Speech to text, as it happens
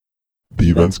The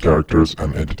events, characters,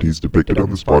 and entities depicted on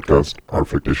this podcast are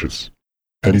fictitious.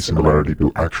 Any similarity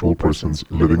to actual persons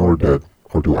living or dead,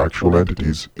 or to actual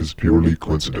entities, is purely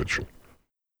coincidental.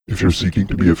 If you're seeking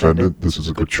to be offended, this is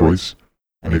a good choice.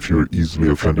 And if you're easily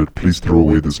offended, please throw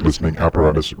away this listening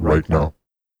apparatus right now.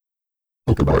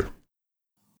 Okay, bye.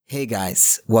 Hey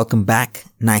guys, welcome back.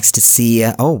 Nice to see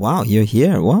you. Oh wow, you're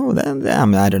here. Wow,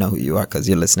 I don't know who you are because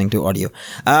you're listening to audio.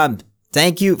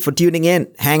 Thank you for tuning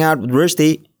in. Hang out with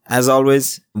Rushdie. As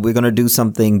always, we're going to do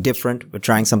something different. We're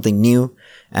trying something new.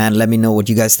 And let me know what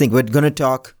you guys think. We're going to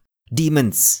talk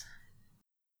demons.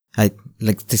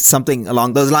 Something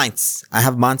along those lines. I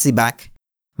have Mansi back.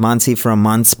 Mansi from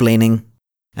Mansplaining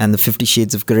and the 50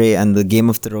 Shades of Grey and the Game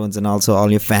of Thrones, and also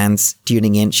all your fans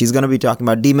tuning in. She's going to be talking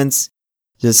about demons,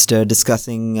 just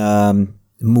discussing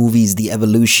movies, the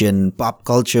evolution, pop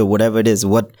culture, whatever it is,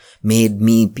 what made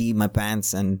me pee my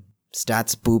pants and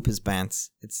Stats poop his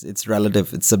pants. It's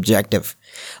relative. It's subjective.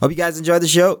 Hope you guys enjoy the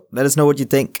show. Let us know what you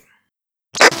think.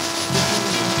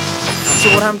 So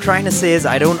what I'm trying to say is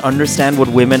I don't understand what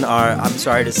women are, I'm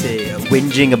sorry to say,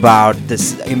 whinging about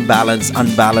this imbalance,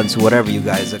 unbalance, whatever you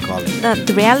guys are calling it.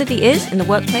 The reality is, in the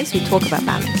workplace, we talk about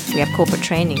balance. We have corporate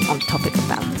training on the topic of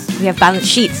balance. We have balance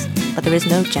sheets, but there is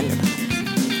no gender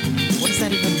balance. What does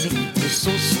that even mean? You're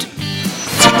so stupid.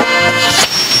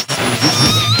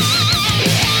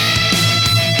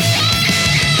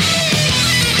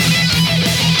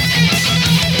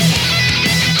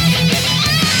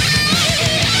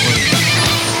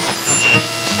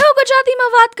 ગુજરાતીમાં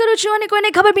વાત કરું છું અને કોઈને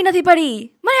ખબર બી નથી પડી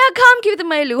મને આ કામ કેવી રીતે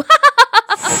મળ્યું.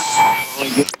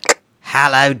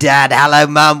 Hello Dad, hello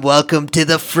Mum, welcome to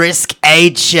the Frisk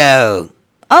Age Show.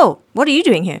 Oh, what are you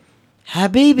doing here?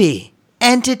 Habibi,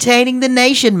 entertaining the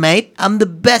nation, mate. I'm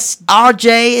the best RJ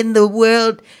in the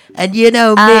world, and you know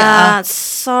me.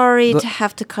 Sorry to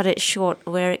have to cut it short.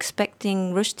 We're expecting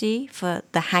Rushdie for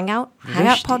the Hangout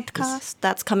podcast.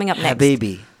 That's coming up next.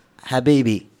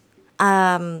 Habibi.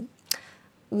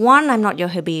 One, I'm not your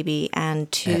Habibi, and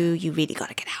two, you really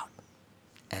gotta get out.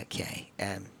 Okay.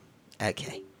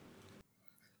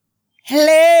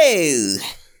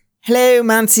 Hello,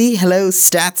 Mansi. Hello,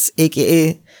 Stats, aka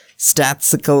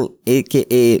Statsical,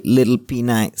 aka Little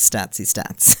P9, Statsy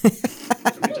Stats.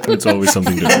 It's always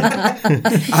something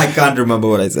different. I can't remember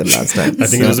what I said last time.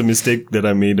 I think it was a mistake that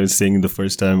I made as saying the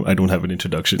first time I don't have an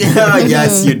introduction.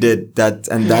 Yes, you did. That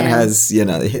has,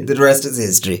 the rest is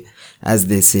history. As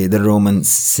they say, the Romans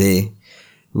say,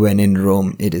 when in Rome,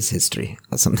 it is history.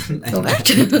 Or something like that.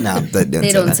 No,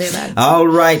 they don't say that. All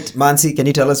right, Mansi, can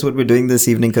you tell us what we're doing this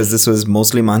evening? Because this was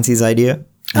mostly Mansi's idea.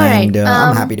 All and right.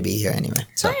 I'm happy to be here anyway.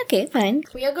 So. Okay, fine.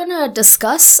 We are going to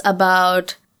discuss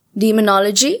about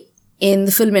demonology in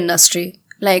the film industry.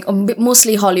 Like,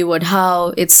 mostly Hollywood, how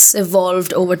it's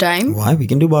evolved over time. Why? We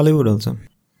can do Bollywood also.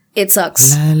 It sucks.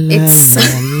 No,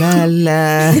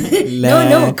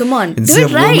 come on. It's do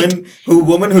it right.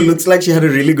 Woman who looks like she had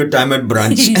a really good time at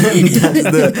brunch.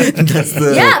 that's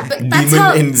the yeah, but that's demon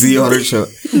how... in Z Horror Show.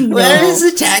 No. Where is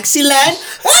the taxi line?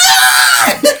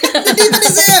 The demon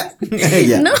is here.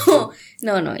 Yeah.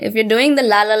 No. If you're doing the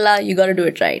la la la, you gotta do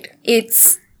it right.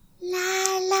 It's la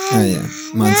la. Oh yeah,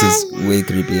 Mansi's way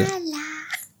creepier.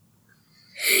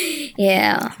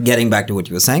 Yeah. Getting back to what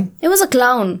you were saying. It was a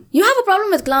clown. You have a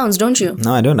problem with clowns, don't you?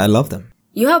 No, I don't. I love them.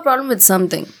 You have a problem with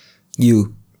something. You.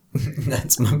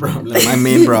 That's my problem. My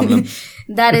main problem.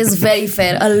 That is very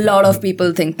fair. A lot of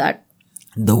people think that.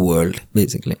 The world,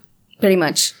 basically. Pretty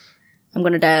much. I'm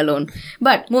going to die alone.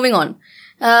 But moving on.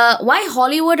 Why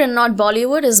Hollywood and not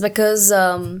Bollywood is because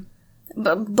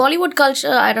Bollywood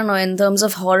culture, I don't know, in terms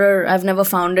of horror, I've never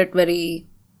found it very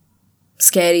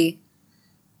scary.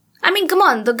 I mean, come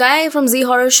on, the guy from Z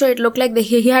Horror Show, it looked like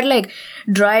he had like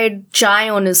dried chai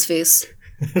on his face.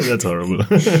 That's horrible.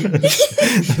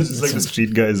 That's just like the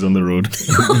street guys on the road.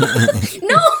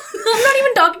 No, I'm not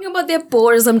even talking about their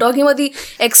pores. I'm talking about the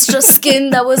extra skin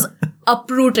that was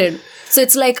uprooted. So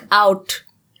it's like out.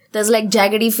 There's like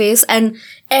jaggedy face, and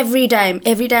every time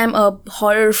a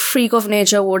horror freak of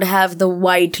nature would have the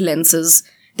white lenses.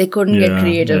 They couldn't get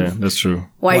creative. Yeah, that's true.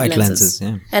 White lenses.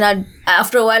 Yeah. And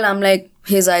after a while, I'm like,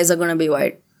 his eyes are gonna be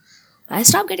white. I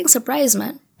stopped getting surprised,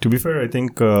 man. To be fair, I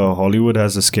think Hollywood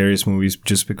has the scariest movies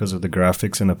just because of the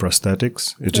graphics and the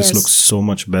prosthetics. It just looks so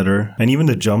much better. And even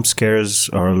the jump scares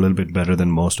are a little bit better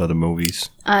than most other movies.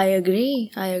 I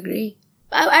agree.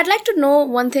 I'd like to know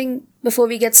one thing before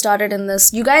we get started in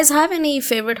this. You guys have any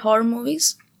favorite horror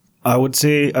movies? I would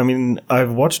say,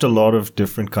 I've watched a lot of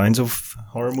different kinds of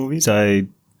horror movies. I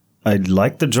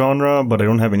like the genre, but I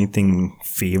don't have anything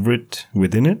favorite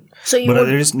within it. So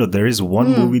there is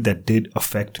one movie that did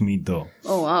affect me though.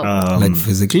 Oh wow! Like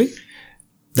physically?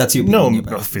 That's you. No, peeing your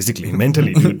no, pants. physically,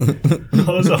 mentally, dude. That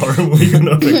was a horror movie. You're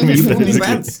not making me You poop in physically.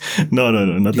 pants? No,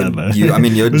 not that bad. I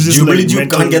mean, your It was just jubilee like juke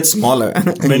mental- can't get smaller.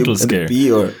 mental You scare. Pee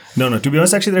or No. To be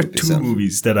honest, actually, there are two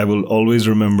movies that I will always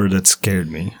remember that scared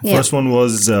me. Yeah. First one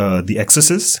was The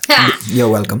Exorcist. you're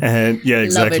welcome. And yeah,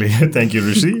 exactly. Thank you,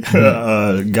 Rishi.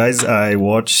 Guys, I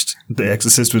watched The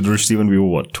Exorcist with Rishi when we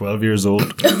were 12 years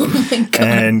old. Oh my God.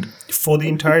 And for the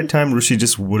entire time, Rishi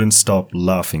just wouldn't stop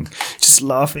laughing. Just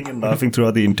laughing and laughing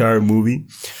throughout the entire movie.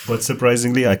 But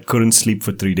surprisingly, I couldn't sleep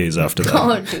for 3 days after that.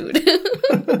 Oh, dude.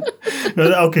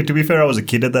 Okay, to be fair, I was a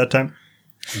kid at that time.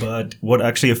 But what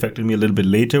actually affected me a little bit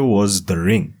later was The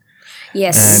Ring.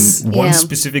 Yes. And one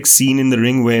specific scene in The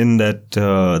Ring when that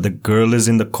the girl is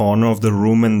in the corner of the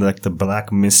room and like the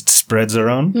black mist spreads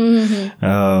around.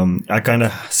 I kind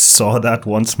of saw that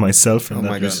once myself, and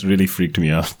my that just really freaked me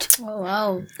out. Oh,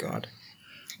 wow. God.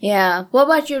 Yeah. What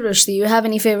about you, Rushdi? You have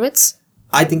any favorites?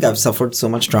 I think I've suffered so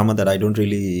much trauma that I don't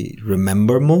really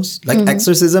remember most. Like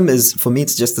exorcism is, for me,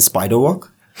 it's just the spider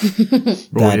walk. Oh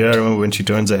yeah, I remember when she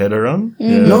turns her head around.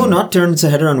 Yeah. No, not turns her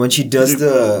head around. When she does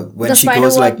when The she spider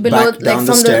goes walk like below, back like, down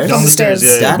the from the- stairs. Down the stairs,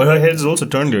 yeah. That- But her head is also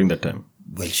turned during that time.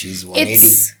 Well, she's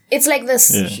 180. It's like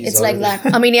this. Yeah. It's like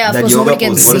that. I mean, yeah, of That course, yoga nobody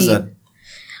can pose, what is see. that?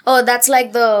 Oh, that's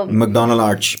like the... McDonald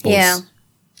arch pose. Yeah.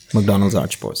 McDonald's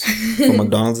arch pose. For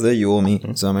McDonald's there, you owe me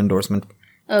some endorsement.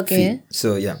 Okay.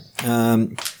 So yeah,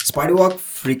 spider walk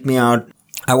freaked me out.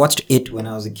 I watched It when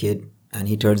I was a kid, and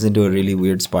he turns into a really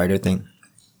weird spider thing,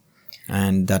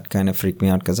 and that kind of freaked me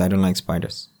out because I don't like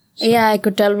spiders. Yeah, I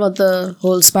could tell about the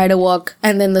whole spider walk,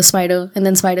 and then the spider, and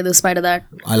then spider this, spider that.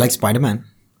 I like Spider-Man.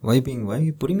 Why are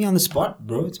you putting me on the spot,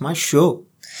 bro? It's my show.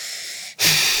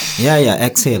 Yeah,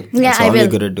 exhale. Yeah, That's I all you're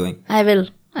will. good at doing. I will.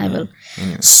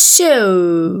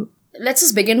 So, let's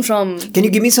just begin from... Can you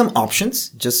give me some options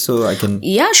just so I can?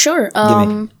 Yeah, sure.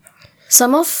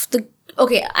 Some of the...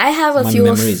 Okay, I have a My few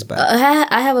of... memory is bad.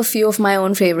 I have a few of my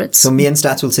own favorites. So me and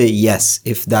Stats will say yes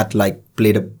if that like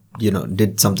played a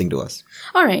did something to us.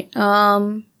 All right.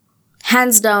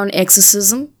 Hands down,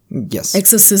 Exorcism. Yes.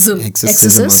 Exorcist.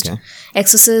 Okay.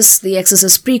 Exorcist, the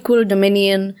Exorcist prequel,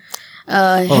 Dominion.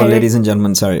 Ladies and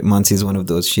gentlemen, sorry. Mansi is one of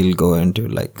those. She'll go into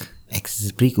like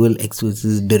Exorcist prequel,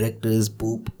 Exorcist directors,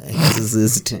 poop,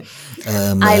 Exorcist.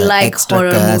 I like extra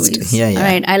horror cast. movies. Yeah. All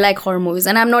right, I like horror movies,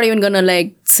 and I'm not even gonna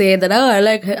like say that. Oh,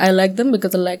 I like them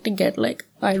because I like to get like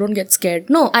I don't get scared.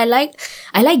 No, I like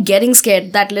getting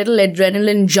scared. That little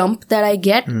adrenaline jump that I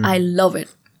get, I love it.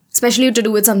 Especially to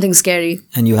do with something scary.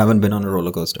 And you haven't been on a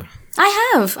roller coaster.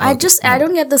 I have. I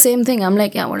don't get the same thing. I'm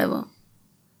like, yeah, whatever.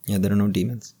 Yeah, there are no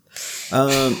demons.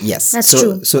 Yes. That's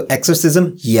true. So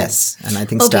exorcism, yes. And I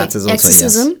think Stats is also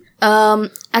Exorcism.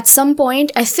 At some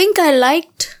point, I think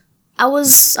I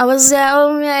was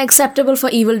acceptable for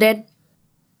Evil Dead.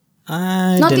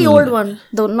 yes. Not the old one,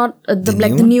 though. Not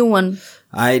the new one.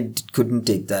 I couldn't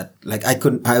take that. Like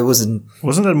I wasn't.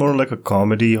 Wasn't that more like a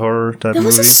comedy horror type There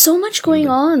was movie? just so much going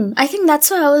on. I think that's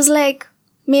why I was like,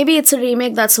 maybe it's a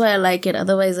remake. That's why I like it.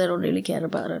 Otherwise, I don't really care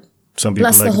about it. Some people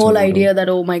Plus like the it, whole some people idea that,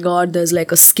 oh my god, there's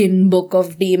like a skin book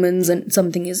of demons and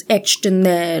something is etched in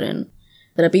there and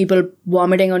there are people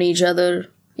vomiting on each other,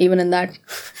 even in that.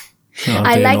 don't.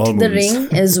 I Okay, in all liked The movies.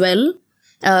 Ring as well.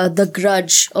 The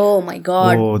Grudge. Oh my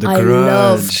god. Oh, The I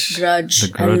loved Grudge. Grudge. The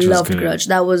Grudge I was loved good. Grudge.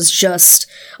 That was just,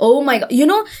 oh my god. You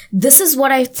know, this is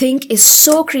what I think is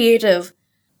so creative.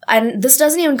 And this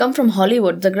doesn't even come from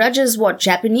Hollywood. The Grudge is what,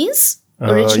 Japanese?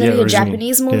 Originally a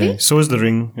Japanese movie? Yeah. So is The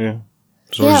Ring. Yeah.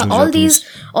 It's Yeah, originally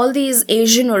all Japanese. these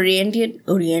Asian oriented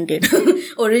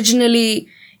originally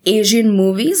Asian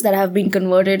movies that have been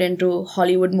converted into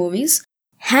Hollywood movies.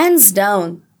 Hands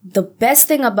down, the best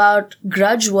thing about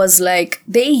Grudge was like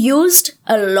they used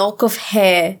a lock of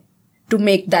hair to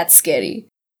make that scary.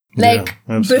 Like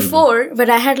absolutely. before, when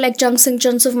I had like chunks and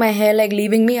chunks of my hair like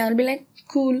leaving me, I'll be like,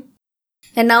 cool.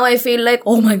 And now I feel like,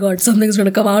 oh my god, something's gonna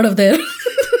come out of there.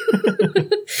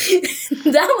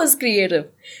 That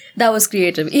was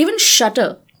creative. Even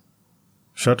Shutter.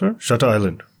 Shutter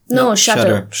Island. No,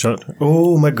 Shutter. Shutter.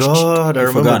 Oh my god, I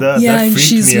remember forgot. that. Yeah, that and freaked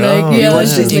she's me like, out. yeah, You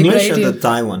watched she's the like English right or here. the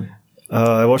Thai one?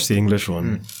 I watched the English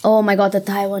one. Oh my god, the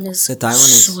Thai one is The Thai one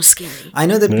is so scary. I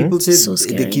know that people say So they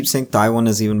scary. keep saying Taiwan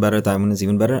is even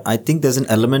better. I think there's an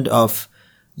element of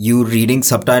you reading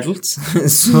subtitles,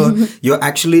 so you're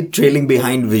actually trailing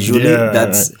behind visually. Yeah,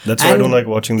 that's why I and don't like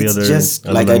watching the it's other. just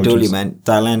other like I told you, languages. man.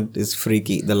 Thailand is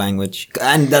freaky, the language,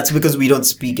 and that's because we don't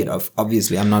speak it.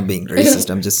 Obviously, I'm not being racist.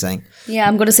 I'm just saying. Yeah,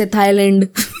 I'm gonna say Thailand.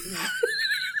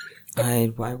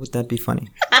 Why would that be funny?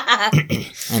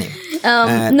 Anyway.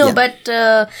 But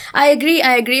I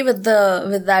agree with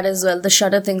that as well. The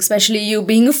shutter thing, especially you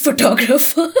being a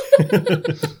photographer.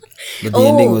 But the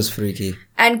ending was freaky.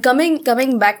 And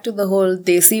coming back to the whole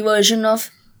Desi version of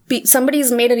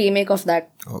somebody's made a remake of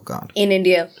that. Oh God! In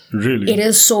India, Really? it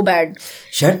is so bad.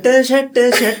 Shutter.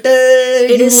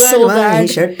 It is so bad.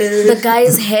 The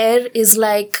guy's hair is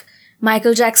like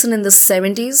Michael Jackson in the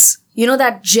 70s. You know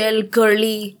that gel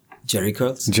curly Jerry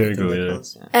curls.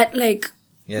 Yeah. at like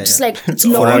like it's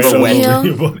Forever long from wet.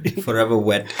 here. Forever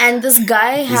wet. And this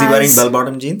guy has. Is he wearing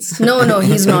bell-bottom jeans? No,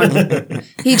 he's not.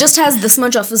 He just has this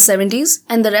much of his 70s,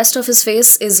 and the rest of his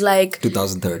face is like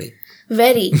 2030.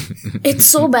 very. It's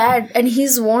so bad, and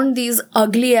he's worn these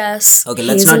ugly ass Okay,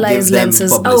 let's not give them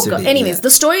lenses. publicity, God. Anyways, yeah. the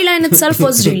storyline itself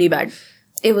was really bad.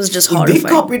 It was just They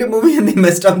horrifying. copied a movie and they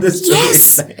messed up the story.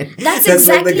 Yes! That's like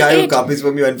exactly the guy who it. copies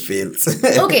from you and fails.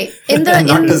 Okay, in the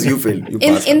Not because you failed. You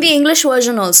passed in on. the English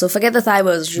version also, forget the Thai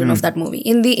version of that movie.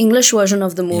 In the English version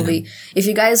of the movie, if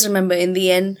you guys remember, in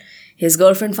the end, his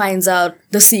girlfriend finds out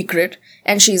the secret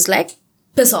and she's like,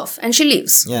 piss off, and she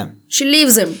leaves. Yeah. She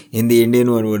leaves him. In the Indian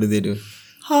one, what do they do?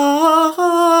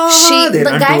 The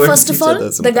run guy, towards first of each all, other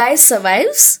the somehow. guy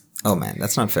survives. Oh man,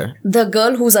 that's not fair. The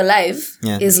girl who's alive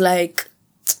Yeah. is like,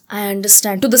 I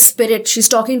understand. To the spirit. She's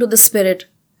talking to the spirit.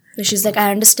 She's like,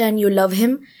 I understand you love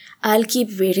him. I'll keep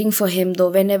waiting for him though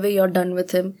whenever you're done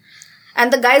with him.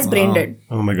 And the guy's brain dead.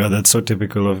 Oh my god, that's so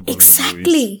typical of Bollywood movies.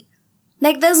 Exactly.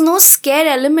 Like there's no scare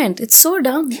element. It's so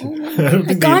dumb. Oh my I God. don't think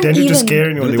they can't intended to even. scare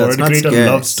anyone. Dude, They that's wanted to not create a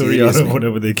scare, love story out of seriously.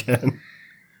 whatever they can.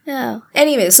 Yeah.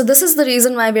 Anyway, so this is the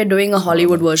reason why we're doing a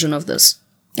Hollywood version of this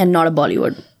and not a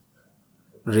Bollywood.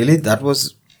 Really? That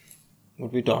was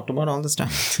what we talked about all this time?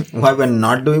 Why we're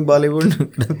not doing Bollywood?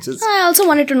 Just... I also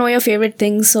wanted to know your favorite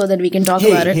things so that we can talk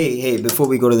about it. Hey, before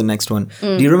we go to the next one,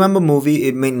 do you remember a movie?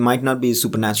 It might not be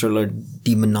supernatural or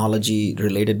demonology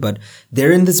related, but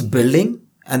they're in this building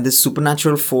and this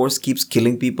supernatural force keeps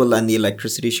killing people and the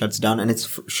electricity shuts down and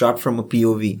it's shot from a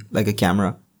POV, like a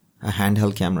camera, a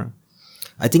handheld camera.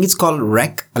 I think it's called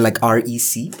REC, like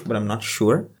REC, but I'm not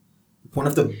sure. One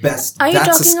of the best. Are you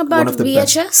That's talking one about of the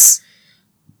best. VHS?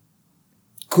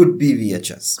 Could be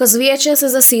VHS. Because VHS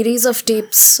is a series of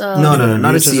tapes. No,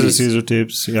 not a VHS is series. series of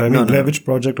tapes. Yeah, I mean, Blair Witch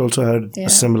Project also had a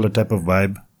similar type of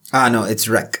vibe. No, it's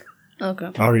REC.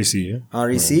 Okay. REC, yeah?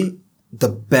 REC, the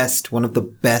best, one of the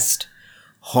best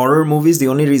horror movies. The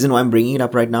only reason why I'm bringing it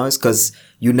up right now is because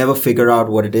you never figure out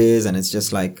what it is and it's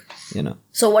just like,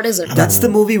 So what is it? That's the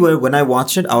movie where when I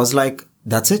watched it, I was like,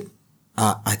 that's it.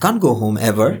 I can't go home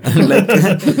ever. Like,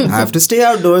 I have to stay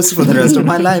outdoors for the rest of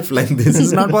my life. Like, this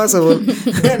is not possible.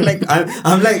 Like,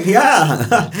 I'm like,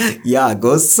 yeah,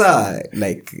 ghosts are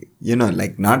like,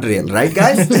 like not real, right,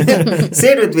 guys?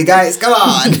 Say it with me, guys. Come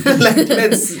on. Like,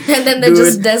 let's. And then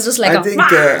there's just like I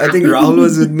think Rahul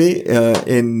was with me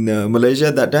in Malaysia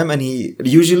at that time, and he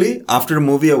usually after a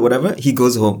movie or whatever, he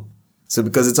goes home. So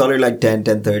because it's already like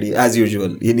 10:30 as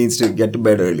usual, he needs to get to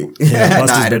bed early. Yeah,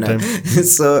 past his I don't know. bedtime.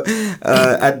 So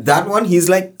at that one, he's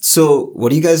like, so what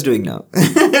are you guys doing now?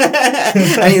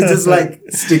 And he's just like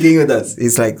sticking with us.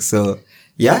 He's like, so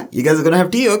yeah, you guys are going to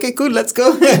have tea? Okay, cool. Let's go.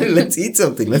 Let's eat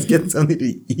something. Let's get something to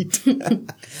eat.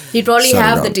 He'd probably Sorry,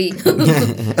 have Rob. the tea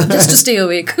just to stay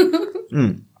awake.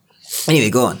 Anyway,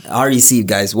 go on. REC,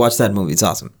 guys. Watch that movie. It's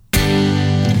awesome.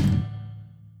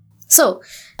 So,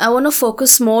 I want to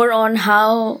focus more on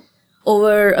how,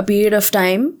 over a period of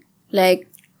time, like,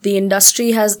 the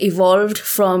industry has evolved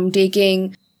from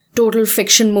taking total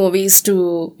fiction movies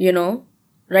to,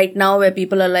 right now where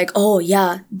people are like, oh,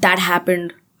 yeah, that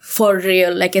happened for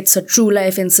real. Like, it's a true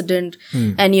life incident.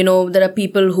 And, there are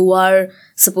people who are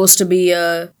supposed to be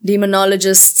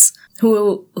demonologists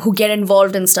who get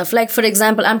involved in stuff. Like, for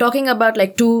example, I'm talking about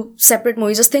like two separate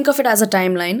movies. Just think of it as a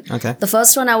timeline. Okay. The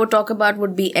first one I would talk about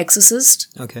would be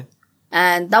Exorcist. Okay.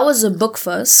 And that was a book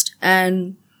first.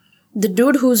 And the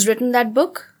dude who's written that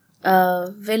book,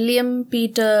 William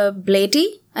Peter Blatty,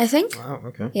 I think. Wow,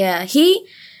 okay. Yeah.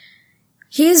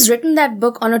 He's written that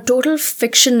book on a total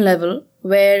fiction level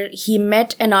where he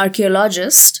met an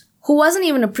archaeologist who wasn't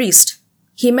even a priest.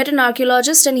 He met an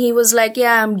archaeologist and he was like,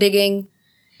 yeah, I'm digging,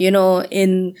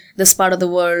 in this part of the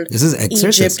world. This is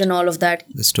Exorcist? Egypt and all of that.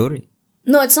 The story.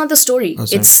 No, it's not the story. Oh,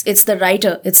 sorry. It's the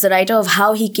writer. It's the writer of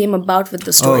how he came about with the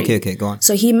Oh, story. okay, go on.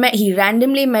 So he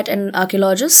randomly met an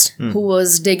archaeologist who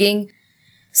was digging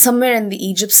somewhere in the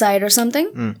Egypt side or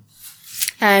something.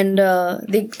 And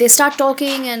they start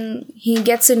talking and he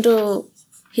gets into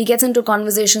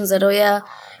conversations that, oh yeah,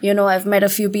 I've met a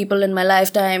few people in my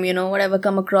lifetime, whatever,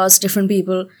 come across different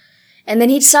people. And then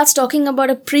he starts talking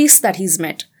about a priest that he's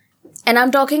met. And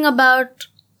I'm talking about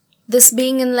this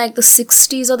being in like the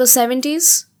 60s or the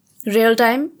 70s, real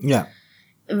time, Yeah.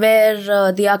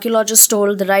 where the archaeologist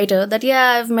told the writer that,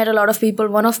 yeah, I've met a lot of people.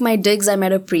 One of my digs, I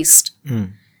met a priest.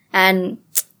 And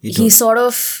he sort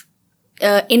of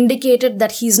indicated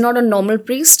that he's not a normal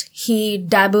priest. He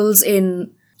dabbles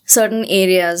in certain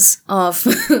areas of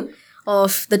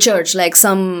of the church, like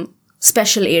some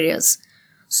special areas.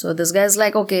 So this guy's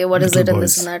like, okay, what is it and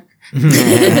this and that?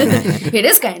 It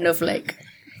is kind of like,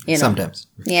 you know. Sometimes.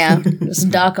 Yeah,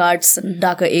 just dark arts and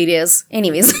darker areas.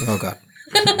 Anyways. Oh God.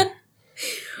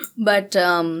 But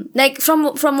like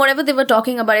from whatever they were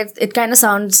talking about, it kind of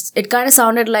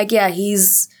sounded like, yeah,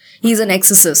 he's an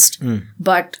exorcist.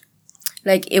 But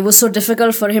like it was so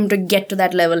difficult for him to get to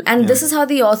that level. And this is how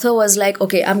the author was like,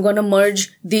 okay, I'm going to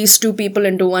merge these two people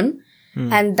into one.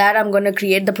 And that I'm going to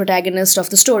create the protagonist of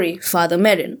the story, Father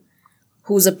Merrin,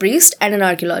 who's a priest and an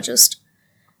archaeologist.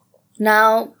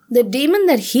 Now, the demon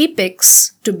that he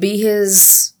picks to be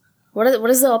his... What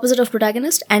is the opposite of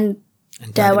protagonist?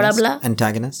 Antagonist.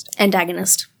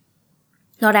 Antagonist.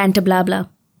 Not anti-blah blah.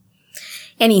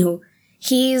 Anywho,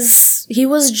 he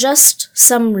was just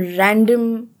some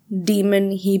random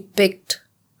demon he picked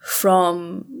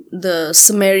from the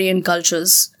Sumerian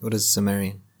cultures. What is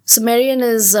Sumerian? Sumerian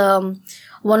is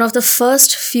one of the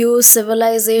first few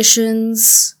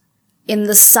civilizations in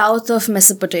the south of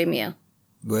Mesopotamia.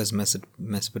 Where's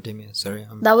Mesopotamia? Sorry.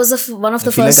 That was one of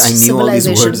the I feel first like I knew all these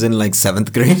civilizations. words in like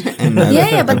 7th grade. And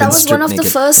Yeah, but I've that been was one stripped of the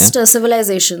naked. first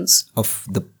civilizations. Of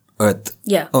the earth.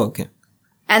 Yeah. Oh, okay.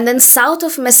 And then south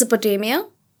of Mesopotamia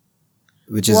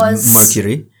Which is was-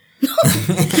 Mercury.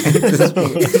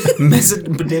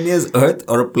 Mesopotamia's earth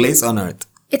or a place on earth?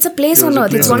 It's a place on a Earth.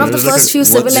 place It's on one of Earth. the It's like first few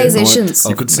what's it north civilizations. of-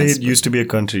 You could say it used to be a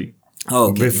country Oh,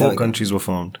 okay. before There we go. countries were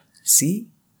formed. See?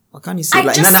 Why can't you say I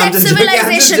like just no, said I'm just joking.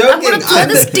 civilization. I'm joking. gonna throw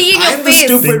this tea in your I'm the face.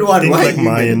 stupid one. Think Why like you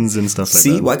doing- Mayans and stuff like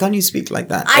See, that. why can't you speak like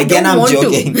that? I Again, don't I'm want to.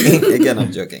 joking. Again,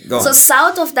 I'm joking. Go So on.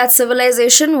 south of that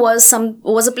civilization was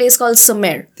a place called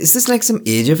Sumer. Is this like some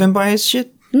Age of Empires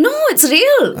shit? No, it's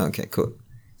real. Okay, cool.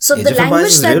 So Age the of Empires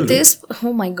language is that real, they dude.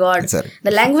 oh my god, Sorry.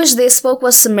 the language they spoke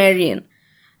was Sumerian,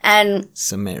 and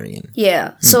Sumerian.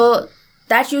 yeah, so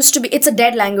that used to be. It's a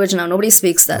dead language now. Nobody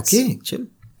speaks that. Okay, chill.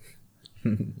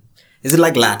 Is it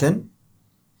like Latin?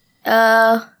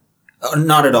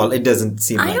 Not at all. It doesn't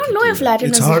seem like I don't it know if either. Latin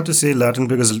It's is. hard to say Latin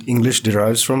because English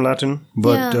derives from Latin,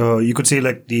 but you could say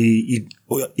like the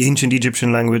ancient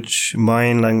Egyptian language,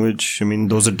 Mayan language. I mean,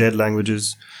 those are dead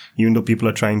languages. Even though people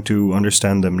are trying to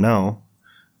understand them now,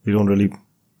 we don't really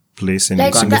place any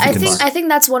Like significance. I think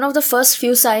that's one of the first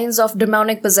few signs of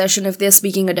demonic possession if they're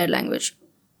speaking a dead language,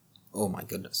 Oh my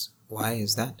goodness. Why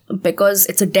is that? because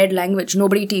it's a dead language.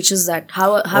 Nobody teaches that.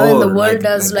 How in Oh, the world like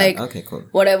does that. like Okay, cool.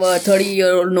 whatever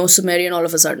 30-year-old know Sumerian all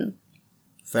of a sudden?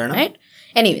 Fair enough. Right?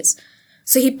 Anyways,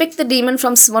 so he picked the demon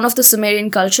from one of the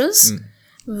Sumerian cultures,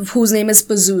 whose name is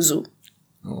Pazuzu,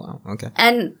 Oh wow. Okay.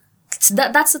 and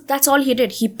that's all he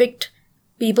did. He picked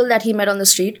people that he met on the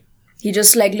street. He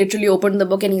just like literally opened the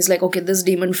book and he's like, okay, this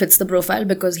demon fits the profile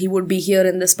because he would be here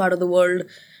in this part of the world,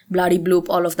 bloody bloop,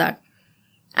 all of that,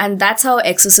 and that's how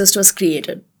Exorcist was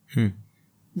created.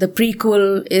 The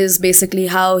prequel is basically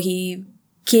how he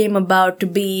came about to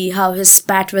be, how his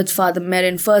spat with Father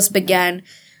Merrin first began.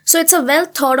 So it's a well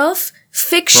thought of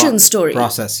fiction story.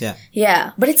 Process, yeah.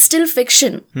 Yeah, but it's still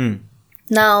fiction.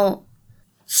 Now,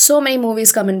 so many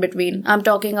movies come in between. I'm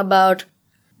talking about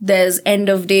there's End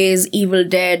of Days, Evil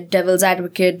Dead, Devil's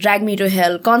Advocate, Drag Me to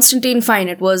Hell, Constantine, fine,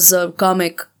 it was a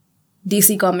comic,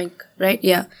 DC comic, right?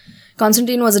 Yeah.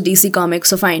 Constantine was a DC comic,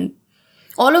 so fine.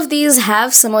 All of these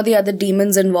have some of the other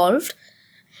demons involved.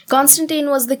 Constantine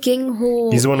was the king who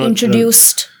He's the one with,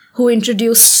 introduced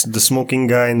the smoking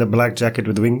guy in the black jacket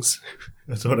with wings.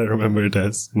 That's what I remember it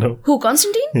as. No? who?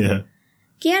 Constantine? Yeah.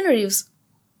 Keanu Reeves.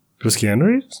 It was Keanu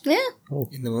Reeves? Yeah.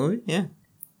 In the movie, yeah.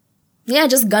 Yeah,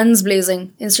 just guns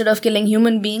blazing. Instead of killing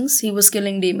human beings, he was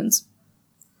killing demons.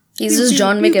 He's just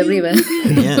John Wick everywhere.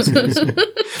 Yes.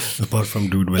 Apart from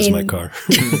Dude, Where's My Car?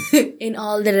 In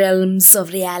all the realms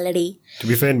of reality. To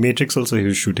be fair, in Matrix also he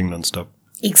was shooting non-stop.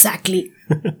 Exactly.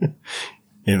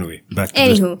 Anyway, back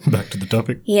to the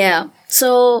topic. Yeah.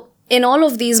 So, in all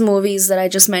of these movies that I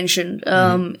just mentioned,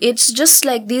 it's just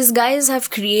like these guys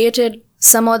have created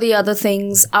some or the other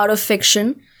things out of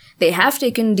fiction. They have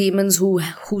taken demons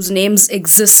whose names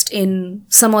exist in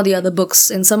some or the other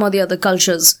books, in some or the other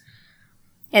cultures.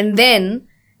 And then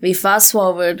we fast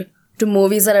forward to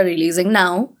movies that are releasing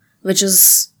now, which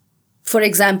is, for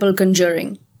example,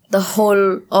 Conjuring. The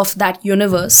whole of that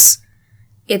universe,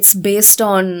 it's based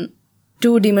on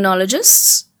two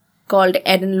demonologists called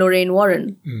Ed and Lorraine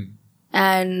Warren.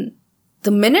 And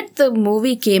the minute the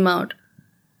movie came out,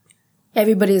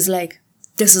 everybody's like,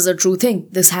 this is a true thing.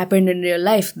 This happened in real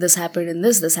life. This happened in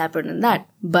this happened in that.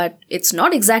 But it's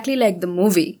not exactly like the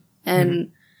movie.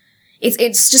 And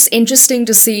it's just interesting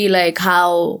to see like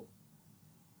how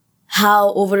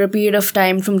over a period of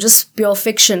time from just pure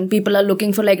fiction, people are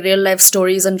looking for like real life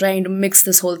stories and trying to mix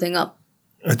this whole thing up.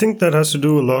 I think that has to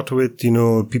do a lot with,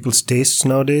 people's tastes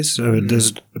nowadays.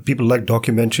 There's people like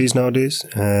documentaries nowadays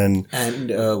and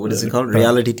what is it called?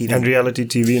 Reality TV. And reality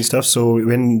TV and stuff. So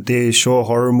when they show a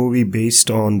horror movie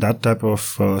based on that type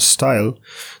of style,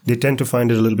 they tend to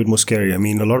find it a little bit more scary. I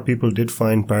mean, a lot of people did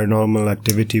find Paranormal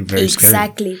Activity very scary.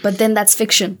 Exactly. But then that's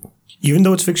fiction. Even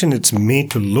though it's fiction, it's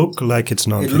made to look like it's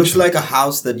non-fiction. It looks like a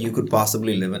house that you could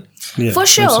possibly live in. Yeah, for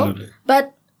sure. absolutely.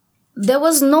 But there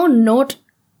was no note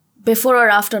before or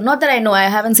after. Not that I know. I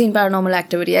haven't seen Paranormal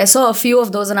Activity. I saw a few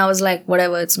of those and I was like,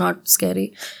 whatever, it's not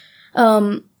scary.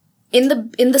 In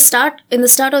the start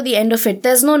or the end of it,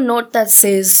 there's no note that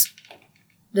says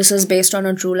this is based on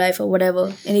a true life or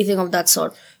whatever, anything of that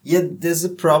sort. Yeah, there's a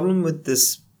problem with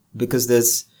this because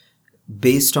there's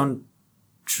based on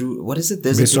true. What is it?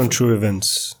 There's based on true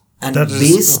events. And that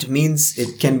based means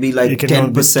it can be like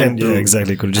 10% true. Yeah,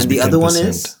 exactly. Could just and be the 10%. other one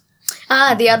is?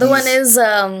 The other one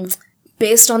is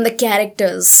based on the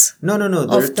characters. No.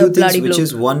 There are two things, which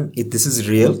is one, this is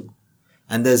real,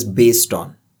 and there's based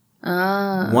on.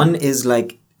 One is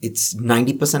like it's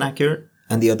 90% accurate,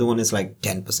 and the other one is like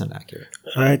 10% accurate.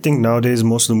 I think nowadays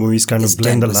most of the movies kind of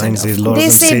blend the lines. There's a lot They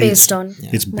of them say based on. Yeah.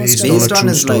 It's based Based on a on true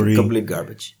is story. like complete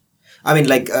garbage. I mean,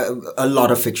 like a lot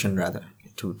of fiction rather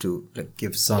to like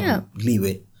give some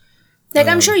leeway. Like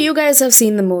I'm sure you guys have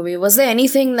seen the movie. Was there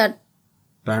anything that?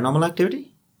 Paranormal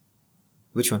Activity?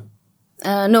 Which one?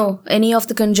 No, any of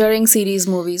the Conjuring series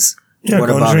movies. Yeah,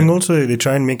 What about Conjuring it? also, they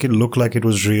try and make it look like it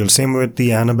was real. Same with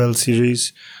the Annabelle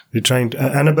series.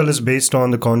 Annabelle is based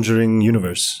on the Conjuring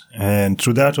universe. And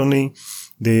through that only,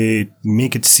 they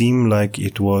make it seem like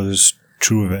it was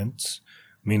true events.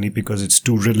 Mainly because it's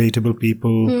two relatable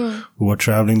people who are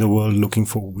traveling the world looking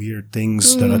for weird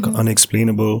things that are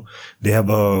unexplainable. They have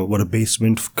a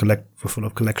basement full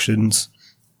of collections.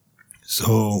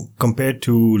 So compared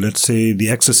to, let's say, The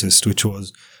Exorcist, which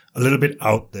was a little bit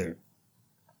out there,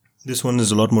 this one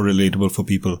is a lot more relatable for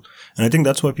people. And I think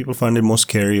that's why people find it more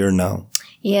scarier now.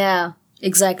 Yeah,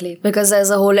 exactly. Because there's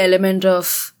a whole element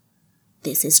of,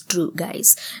 this is true,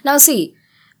 guys. Now see,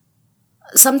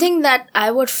 something that I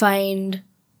would find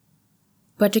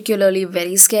particularly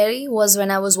very scary was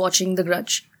when I was watching The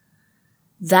Grudge.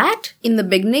 That, in the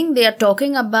beginning, they are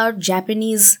talking about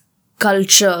Japanese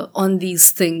culture on these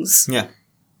things. Yeah.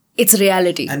 It's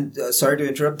reality. And sorry to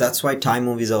interrupt, that's why Thai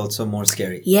movies are also more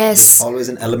scary. Yes. There's always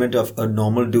an element of a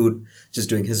normal dude just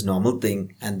doing his normal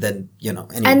thing and then,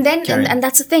 anyway, and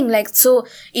that's the thing, like, so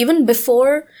even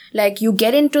before, like, you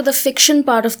get into the fiction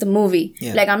part of the movie,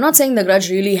 like, I'm not saying The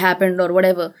Grudge really happened or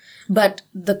whatever, but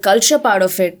the culture part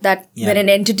of it, that when an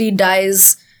entity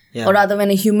dies, or rather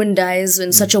when a human dies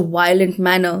in such a violent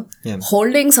manner,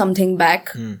 holding something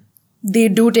back, they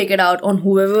do take it out on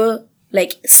whoever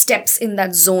like steps in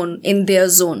that zone, in their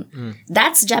zone.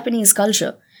 That's Japanese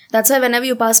culture. That's why whenever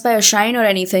you pass by a shrine or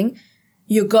anything,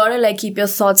 you gotta like keep your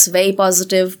thoughts very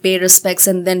positive, pay respects,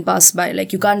 and then pass by.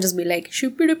 Like you can't just be like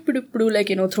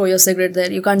like throw your cigarette there.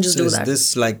 You can't just do that. Is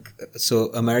this like, so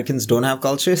Americans don't have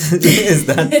culture? Is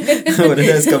that what it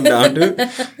has come down to?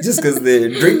 Just because they're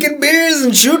drinking beers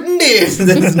and shooting deers,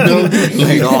 there's no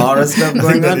like horror stuff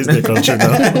going That on. is their culture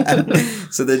now.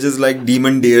 So they're just like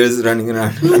demon deers running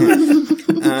around.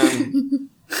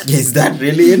 Is that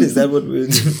really it? Is that what we're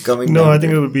coming No, down I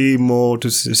think to? it would be more to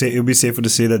say, it would be safer to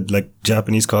say that like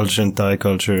Japanese culture and Thai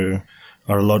culture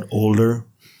are a lot older.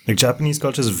 Like Japanese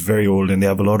culture is very old and they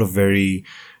have a lot of very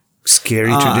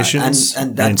scary traditions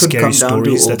and that could scary come down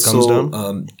to stories that comes also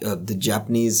down.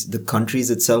 the countries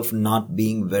itself not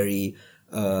being very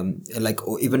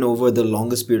even over the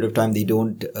longest period of time they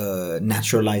don't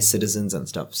naturalize citizens and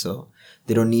stuff, so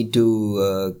they don't need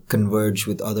to converge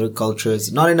with other cultures.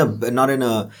 And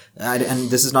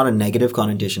this is not a negative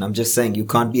connotation. I'm just saying you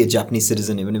can't be a Japanese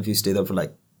citizen even if you stay there for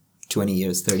like 20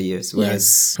 years, 30 years.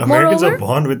 Whereas Americans Moreover- are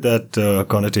born with that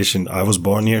connotation. I was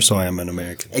born here, so I am an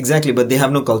American. exactly, but they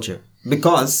have no culture.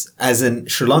 Because as in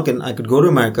Sri Lankan, I could go to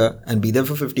America and be there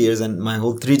for 50 years and my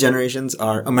whole 3 generations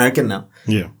are American now.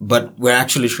 Yeah. But we're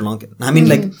actually Sri Lankan. I mean,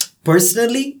 like,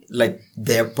 personally, like,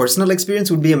 their personal experience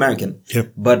would be American.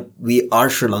 Yep. But we are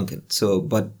Sri Lankan. So,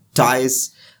 but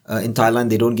Thais, in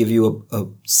Thailand, they don't give you a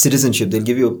citizenship. They'll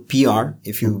give you a PR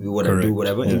if you do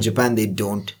whatever. Yeah. In Japan, they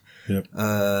don't. Yep.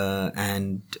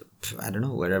 And I don't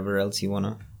know, wherever else you want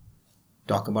to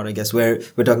talk about, I guess, where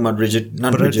we're talking about rigid,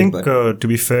 not But rigid, I think, but to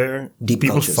be fair, deep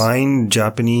people cultures. find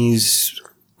Japanese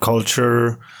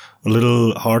culture a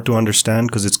little hard to understand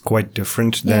because it's quite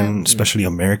different than especially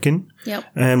American. Yep.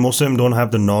 And most of them don't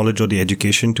have the knowledge or the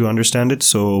education to understand it.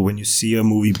 So when you see a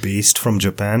movie based from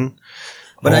Japan...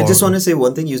 But I just want to say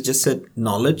one thing. You just said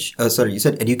knowledge. You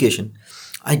said education.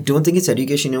 I don't think it's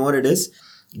education. You know what it is?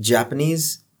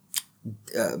 Japanese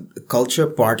culture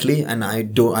partly, and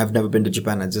I've never been to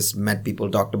Japan. I just met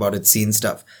people, talked about it, seen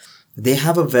stuff. They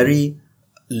have a very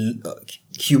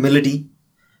humility,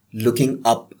 looking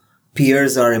up.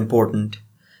 Peers are important.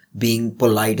 Being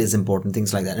polite is important.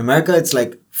 Things like that. In America, it's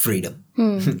like freedom.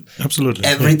 Absolutely.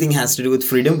 Everything has to do with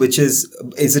freedom, which is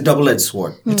a double-edged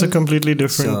sword. It's a completely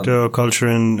different culture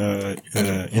in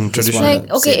tradition. Like,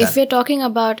 okay, say if we're talking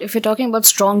about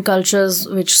strong cultures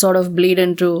which sort of bleed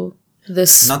into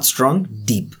this. Not strong,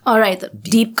 deep. All right,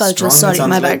 deep cultures. Strong, Sorry, it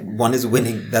my sounds bad. like one is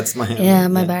winning. That's my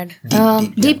My bad.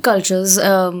 Deep, Deep cultures.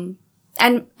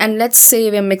 And let's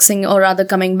say we're mixing, or rather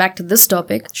coming back to this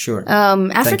topic. Sure.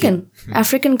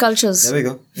 African cultures. There we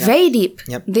go. Yeah. Very deep.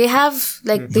 Yep. They have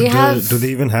Do they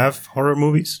even have horror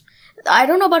movies? I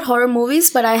don't know about horror movies,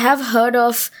 but I have heard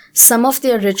of some of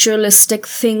their ritualistic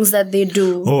things that they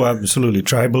do. Oh, absolutely.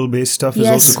 Tribal-based stuff is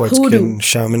Yes, also quite hoodoo.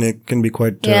 shamanic, can be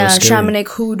quite Yeah, scary. shamanic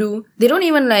hoodoo. They don't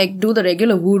even like do the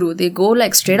regular voodoo. They go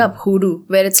like straight up hoodoo,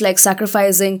 where it's like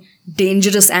sacrificing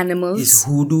dangerous animals. Is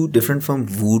hoodoo different from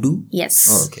voodoo? Yes.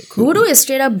 Oh, okay, cool. Voodoo is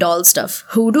straight up doll stuff.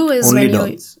 Hoodoo is Only when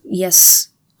dolls? Yes.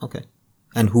 Okay.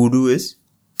 And hoodoo is?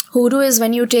 Hoodoo is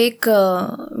when you take,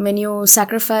 when you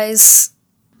sacrifice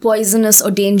poisonous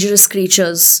or dangerous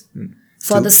creatures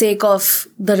for the sake of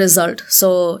the result.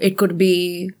 So it could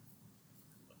be,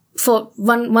 for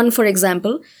for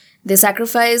example, they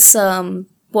sacrifice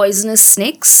poisonous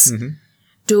snakes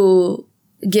to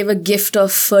give a gift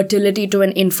of fertility to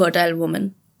an infertile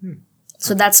woman.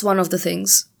 So that's one of the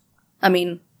things. I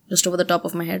mean, just over the top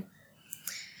of my head.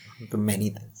 The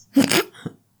many things.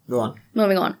 Go on.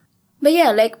 Moving on. But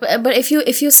yeah, like, but if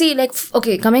you see, like,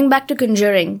 okay, coming back to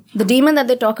Conjuring, the demon that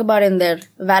they talk about in there,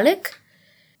 Valak,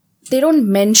 they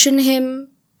don't mention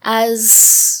him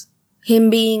as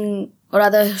him being, or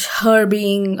rather her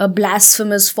being a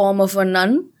blasphemous form of a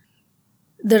nun.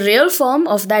 The real form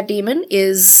of that demon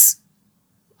is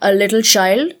a little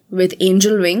child with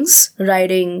angel wings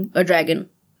riding a dragon.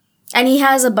 And he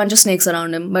has a bunch of snakes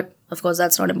around him, but of course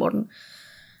that's not important.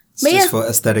 It's But just yeah. for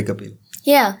aesthetic appeal.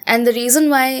 Yeah, and the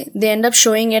reason why they end up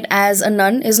showing it as a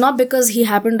nun is not because he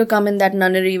happened to come in that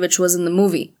nunnery which was in the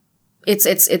movie.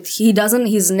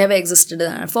 He's never existed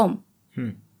in that form.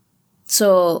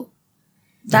 So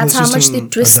that's It's how just much an they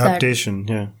twist adaptation,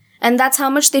 yeah. and that's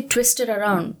how much they twist it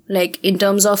around, like in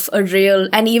terms of a real.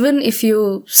 And even if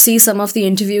you see some of the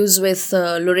interviews with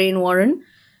Lorraine Warren,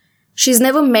 she's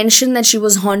never mentioned that she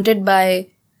was haunted by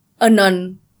a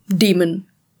nun demon.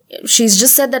 She's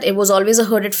just said that it was always a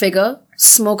hooded figure,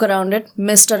 smoke around it,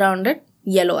 mist around it,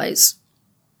 yellow eyes.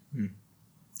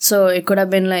 So it could have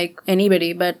been like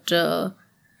anybody, but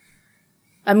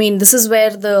I mean, this is where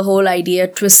the whole idea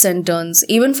twists and turns.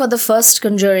 Even for the first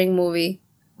Conjuring movie,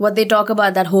 what they talk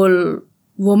about, that whole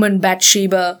woman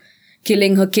Bathsheba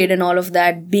killing her kid and all of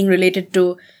that being related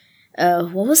to,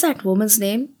 what was that woman's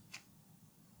name?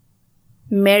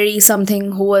 Mary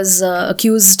something, who was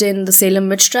accused in the Salem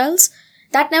witch trials.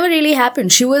 That never really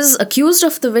happened. She was accused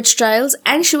of the witch trials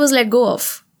and she was let go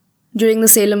of during the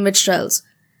Salem witch trials.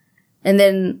 And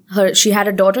then she had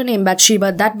a daughter named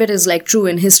Bathsheba. That bit is like true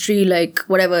in history, like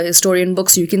whatever historian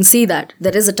books, you can see that.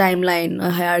 There is a timeline, a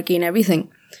hierarchy and everything.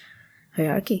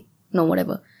 Hierarchy? No,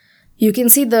 whatever. You can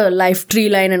see the life tree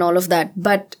line and all of that.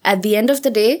 But at the end of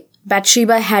the day,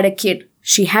 Bathsheba had a kid.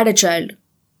 She had a child.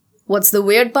 What's the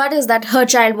weird part is that her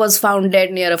child was found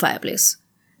dead near a fireplace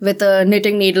with a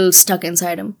knitting needle stuck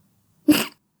inside him.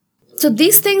 So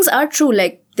these things are true,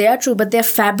 like they are true, but they're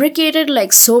fabricated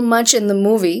like so much in the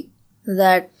movie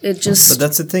that it just... But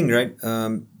that's the thing, right?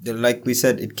 Like we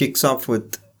said, it kicks off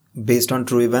with based on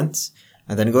true events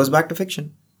and then it goes back to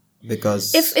fiction.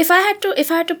 Because if I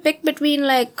had to pick between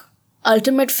like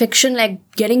ultimate fiction, like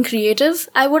getting creative,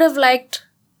 I would have liked,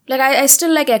 like I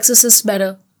still like Exorcist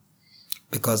better.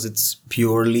 Because it's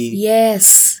purely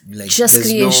like just there's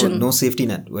creation. no safety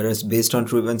net. Whereas based on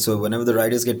true events, so whenever the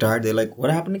writers get tired, they're like, what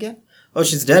happened again? Oh,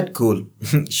 she's dead. Cool.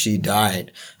 She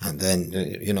died. And then,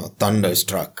 thunder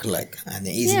struck. And then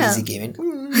easy came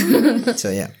in.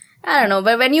 So, yeah. I don't know.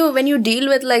 But when you deal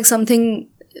with like something,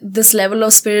 this level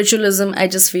of spiritualism, I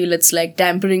just feel it's like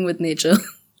tampering with nature.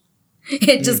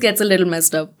 It just gets a little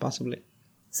messed up. Possibly.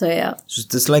 So yeah. So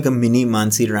just like a mini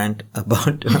Mansi rant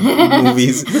about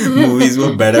movies. Movies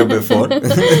were better before.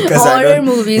 Horror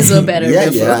movies were better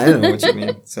before. Yeah, I know what you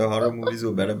mean. So horror movies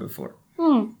were better before.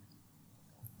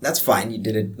 That's fine. You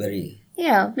did it very...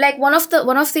 Yeah. Like one of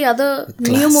the other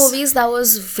new movies that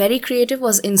was very creative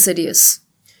was Insidious.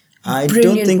 I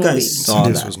Brilliant don't think I movie. saw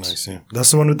This that. was nice, yeah. That's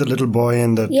the one with the little boy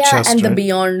and the Yeah, chest, and right? the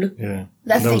Beyond. Yeah.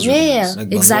 That thing. was really Yeah, nice.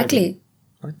 Like exactly.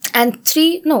 And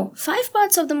 5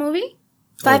 parts of the movie?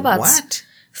 5 parts. What?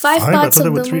 5 Five? I parts thought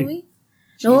there of were the 3. movie?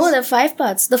 No, there are 5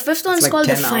 parts. The fifth one is like called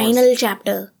The 10 hours. Final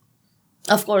Chapter.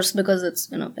 Of course, because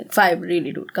it's, like 5,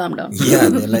 really, dude. Calm down. Yeah,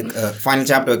 they're like, final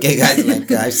chapter. Okay, guys,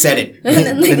 like, I've said it. And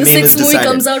then The the name is 6th movie decided.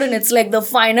 comes out and it's like the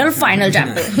final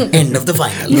chapter. End of the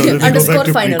final. No, they go Underscore back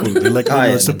to final. prequel. They're like, Ah,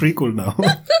 yeah. it's a prequel now.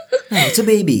 Oh, it's a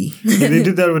baby. They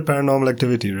did that with Paranormal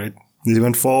Activity, right? They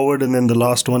went forward and then the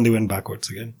last one, they went backwards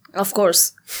again. Of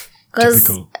course. Because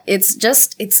Typical. it's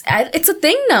a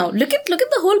thing now. Look at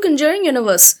the whole Conjuring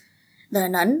universe. The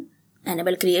Nun,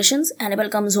 Annabelle Creations, Annabelle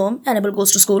comes home, Annabelle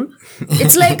goes to school.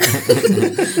 It's like...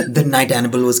 The night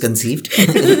Annabelle was conceived.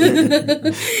 The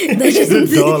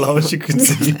doll, how she could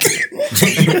see.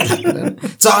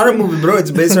 It's a horror movie, bro.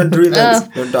 It's based on true events.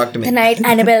 Don't talk to me. The night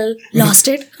Annabelle lost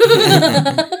it.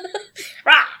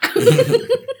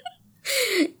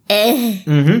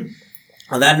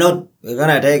 On that note, we're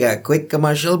gonna take a quick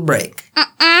commercial break.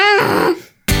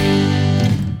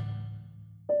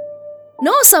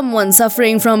 Know someone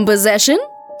suffering from possession?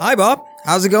 Hi, Bob.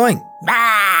 How's it going?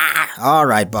 All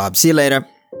right, Bob. See you later.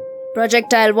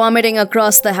 Projectile vomiting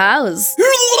across the house.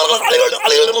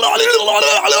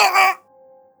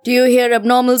 Do you hear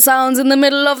abnormal sounds in the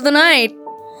middle of the night?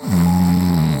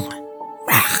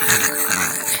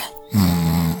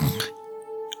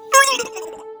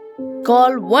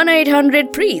 Call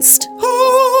 1-800-PRIEST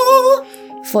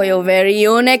for your very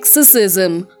own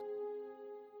exorcism.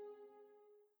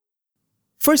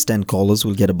 First 10 callers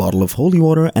will get a bottle of holy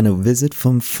water and a visit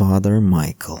from Father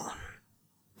Michael.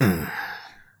 And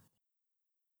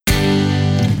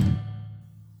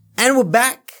we're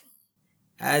back.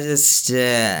 I just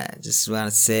want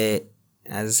to say,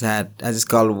 I just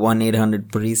called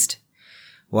 1-800-PRIEST.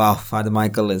 Wow, Father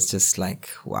Michael is just like,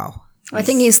 wow. I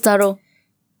think he's thorough.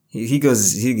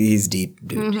 He's deep,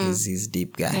 dude. He's a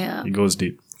deep guy. Yeah. He goes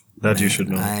deep. That you should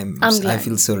know. I'm I glad.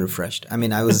 feel so refreshed. I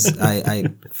mean, I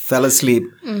fell asleep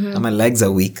and my legs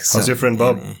are weak. So. How's your friend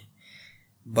Bob?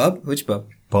 Bob? Which Bob?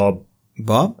 Bob.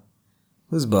 Bob?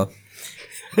 Who's Bob?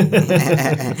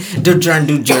 Don't try and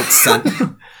do jokes,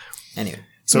 son. Anyway.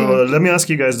 So let me ask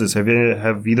you guys this: Have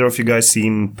either of you guys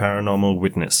seen Paranormal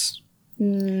Witness?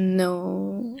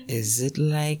 No. Is it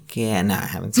like... Yeah, no, I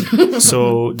haven't seen it.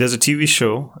 So there's a TV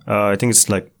show. I think it's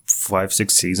like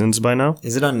 5-6 seasons by now.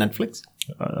 Is it on Netflix?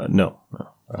 No.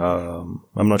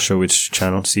 I'm not sure which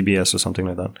channel, CBS or something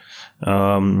like that.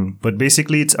 But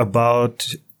basically, it's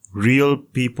about real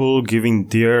people giving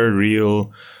their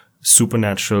real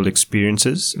supernatural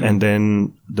experiences, and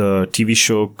then the TV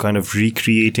show kind of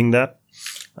recreating that.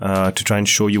 To try and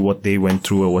show you what they went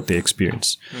through or what they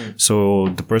experienced. So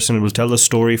the person will tell the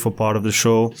story for part of the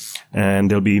show,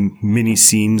 and there'll be mini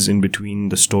scenes in between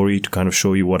the story to kind of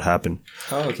show you what happened.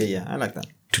 Oh, okay, yeah, I like that.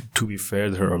 To be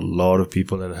fair, there are a lot of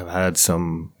people that have had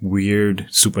some weird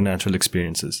supernatural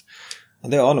experiences. Are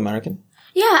they all American?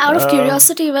 Yeah, out of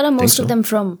curiosity, where are most of them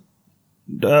from?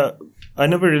 I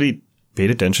never really paid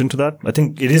attention to that. I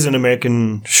think it is an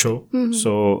American show,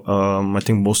 so I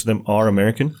think most of them are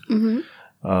American.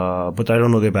 But I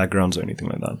don't know their backgrounds or anything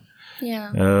like that.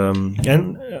 Yeah.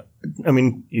 I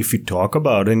mean, if you talk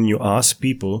about it and you ask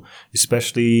people,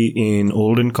 especially in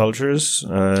olden cultures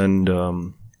and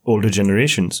older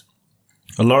generations,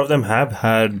 a lot of them have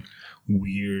had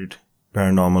weird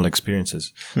paranormal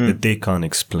experiences that they can't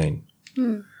explain.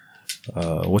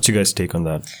 What's your guys' take on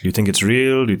that? Do you think it's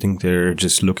real? Do you think they're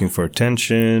just looking for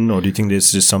attention? Or do you think this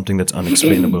is just something that's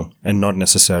unexplainable and not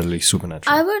necessarily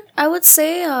supernatural? I would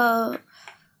say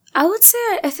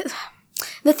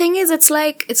the thing is it's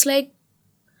like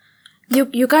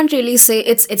you can't really say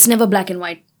it's never black and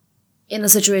white in a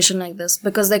situation like this,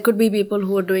 because there could be people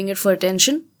who are doing it for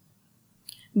attention,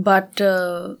 but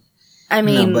I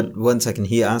mean, No, but 1 second.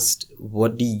 He asked,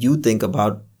 what do you think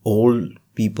about old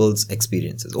people's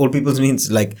experiences? Old people's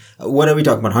means like, what are we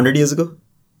talking about? 100 years ago?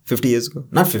 50 years ago?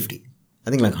 Not 50. I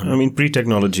think like 100. I mean,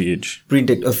 pre-technology age.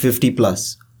 50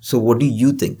 plus. So what do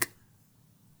you think?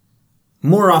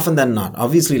 More often than not.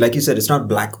 Obviously, like you said, it's not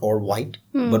black or white.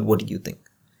 But what do you think?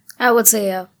 I would say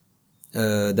yeah.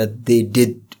 That they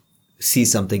did see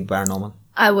something paranormal.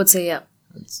 I would say yeah.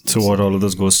 So what, all of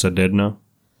those ghosts are dead now?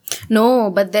 No,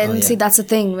 but then see, that's the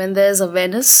thing. When there's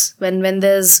awareness, when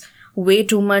there's way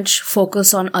too much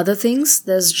focus on other things.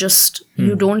 There's just,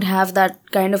 you don't have that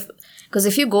kind of, because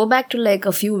if you go back to like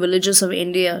a few villages of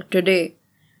India today,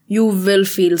 you will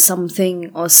feel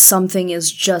something or something is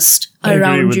just I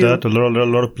around agree with you. that. A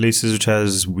lot of places which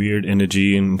has weird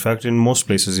energy. In fact, in most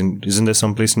places, isn't there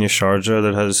some place near Sharjah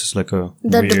that has like a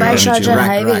The weird Dubai energy? Sharjah Rack,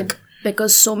 highway, rack.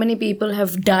 because so many people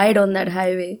have died on that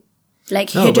highway. Like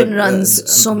hit and runs,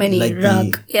 so many. like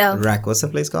Rug. Yeah. Rack, what's the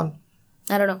place called?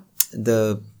 I don't know.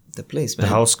 The place, man.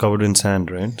 The house covered in sand,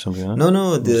 right? Something like that.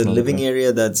 No, the living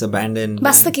area that's abandoned.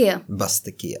 Bastakia.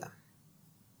 Bastakia.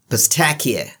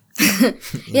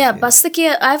 Yeah,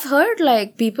 Bastakia. I've heard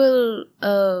like people.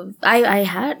 I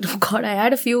had I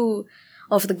had a few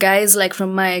of the guys like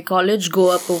from my college go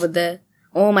up over there.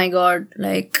 Oh my god!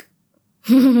 Like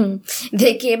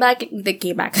they came back. They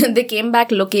came back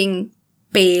looking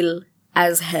pale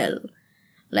as hell.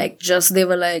 Like just there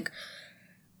were like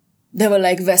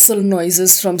vessel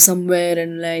noises from somewhere,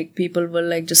 and like people were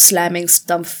like just slamming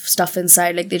stuff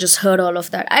inside. Like they just heard all of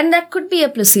that, and that could be a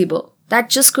placebo. That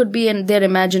just could be in their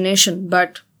imagination,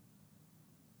 but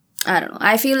I don't know.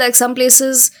 I feel like some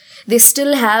places, they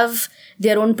still have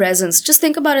their own presence. Just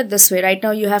think about it this way. Right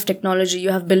now you have technology,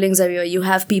 you have buildings everywhere, you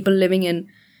have people living in.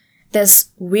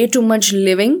 There's way too much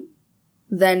living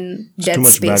than dead Too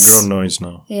much space. background noise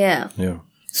now. Yeah. Yeah.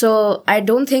 So I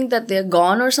don't think that they're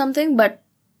gone or something, but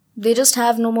they just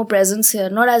have no more presence here.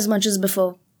 Not as much as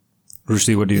before.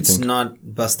 Rushdie, what do you It's think? not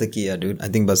Bastakia, dude. I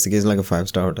think Bastakia is like a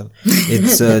 5-star hotel.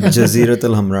 It's Jazirat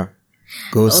al Hamra,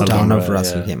 ghost town of Hamra,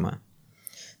 Ras Al yeah. Khaimah.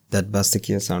 That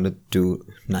Bastakia sounded too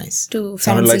nice. Too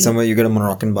Sounded like fancy. somewhere you get a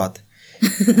Moroccan bath.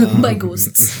 By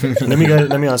ghosts. let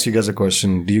me ask you guys a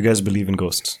question. Do you guys believe in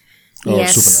ghosts? Or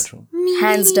Yes. supernatural?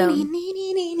 Hands down.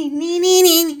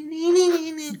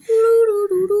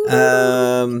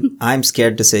 I'm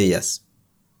scared to say yes.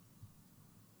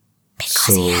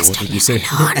 So what did you say?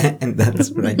 And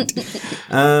that's right.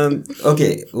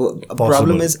 Okay.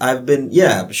 Problem is, I've been,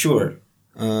 yeah, sure.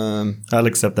 I'll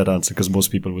accept that answer because most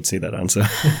people would say that answer.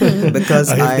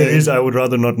 Because If there is, I would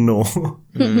rather not know.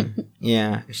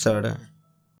 yeah, sort of.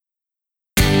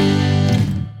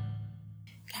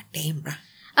 Damn, bruh.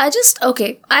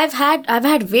 I've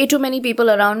had way too many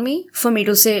people around me for me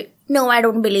to say, no, I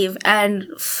don't believe. And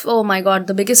oh my god,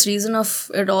 the biggest reason of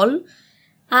it all,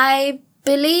 I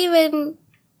believe in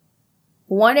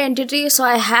one entity, so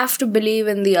I have to believe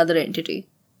in the other entity.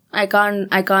 I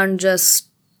can't just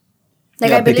like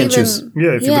Yeah, I pick and believe choose. in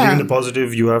Yeah, if you believe in the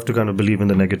positive, you have to kind of believe in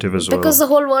the negative as well. because the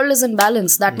whole world is in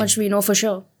balance. That much we know for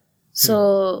sure.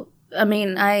 So I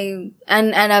mean,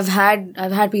 I've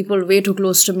had people way too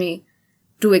close to me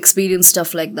to experience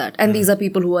stuff like that, and these are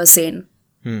people who are sane.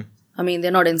 I mean,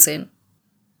 they're not insane.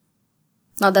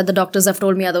 Not that the doctors have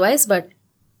told me otherwise, but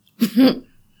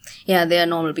yeah, they are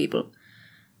normal people.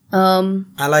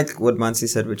 I like what Mansi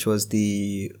said, which was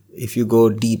if you go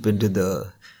deep into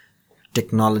the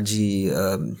technology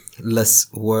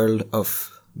less world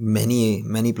of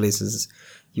many places,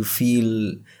 you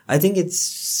feel, I think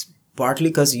it's partly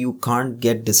because you can't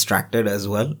get distracted as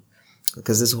well,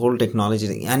 because this whole technology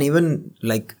thing, and even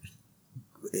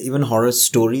horror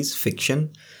stories,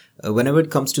 fiction, whenever it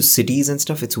comes to cities and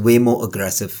stuff, it's way more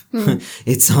aggressive.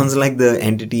 It sounds like the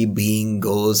entity, being,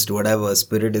 ghost, whatever,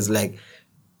 spirit is like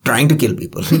trying to kill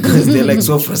people because they're like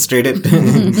so frustrated.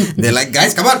 They're like,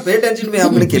 guys, come on, pay attention to me,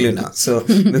 I'm going to kill you now. So,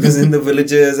 because in the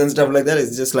villages and stuff like that,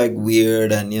 it's just like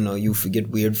weird, and you get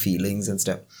weird feelings and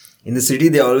stuff. In the city,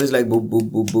 they're always like, boop,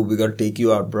 boop, boop, boop, we got to take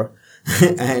you out, bro.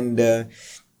 And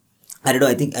I don't know,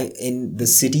 I think in the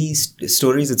city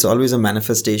stories, it's always a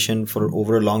manifestation for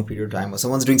over a long period of time, or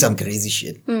someone's doing some crazy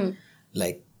shit.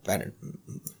 Like, I don't,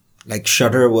 like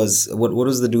Shudder was, what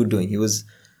was the dude doing? He was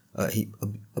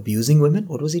abusing women?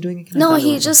 What was he doing again? No,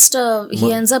 he just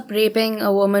he ends up raping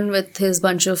a woman with his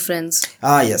bunch of friends.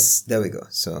 Ah, yes, there we go.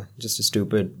 So just a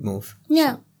stupid move.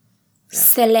 Yeah.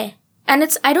 Sele.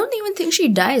 And I don't even think she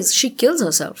dies. She kills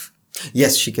herself.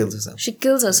 Yes, she kills herself. She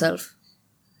kills herself.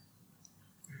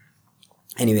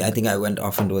 Anyway, I think I went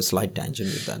off into a slight tangent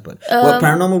with that. But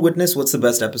Paranormal Witness, what's the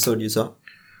best episode you saw?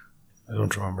 I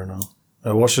don't remember now.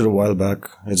 I watched it a while back.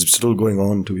 It's still going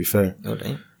on, to be fair.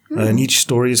 Okay. And each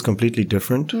story is completely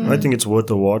different. I think it's worth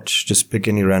a watch. Just pick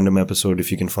any random episode if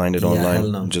you can find it hell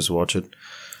online. no. Just watch it.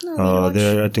 There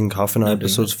are, I think, half an hour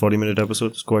episodes, 40-minute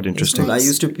episodes. Quite interesting. I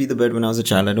used to pee the bed when I was a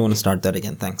child. I don't want to start that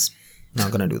again. Thanks.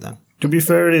 Not gonna do that. To be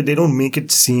fair, they don't make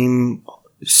it seem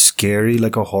scary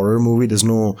like a horror movie. There's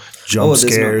no jump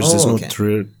scares. There's no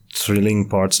okay. thrilling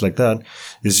parts like that.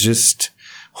 It's just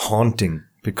haunting.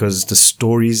 because the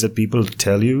stories that people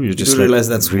tell you, you just realize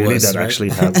that's really worse, that right? actually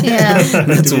happened. Yeah.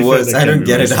 That's worse. I don't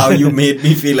get it. How you made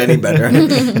me feel any better.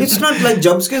 It's not like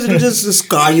jump scares. It'll just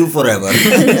scar you forever.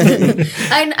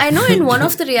 I know in one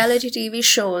of the reality TV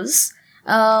shows,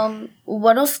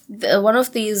 one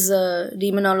of these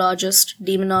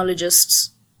demonologists.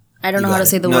 I don't know how to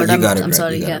say the word. I'm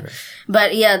sorry. Yeah,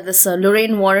 but yeah, this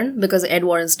Lorraine Warren, because Ed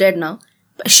Warren's dead now.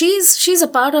 She's a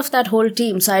part of that whole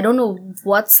team. So I don't know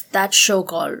what's that show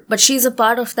called, but she's a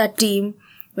part of that team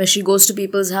where she goes to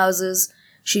people's houses.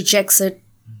 She checks it.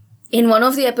 In one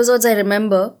of the episodes, I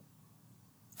remember,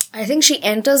 I think she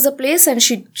enters the place and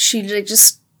she like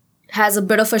just has a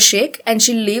bit of a shake and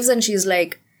she leaves and she's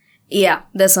like, yeah,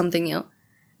 there's something here.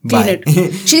 Clean Bye.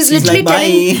 it. She's literally like,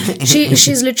 telling, "Bye."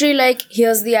 she's literally like,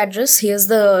 here's the address, here's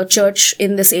the church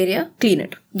in this area, clean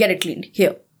it. Get it cleaned.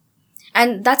 Here.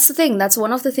 And that's the thing. That's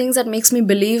one of the things that makes me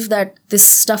believe that this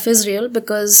stuff is real,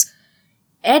 because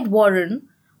Ed Warren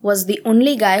was the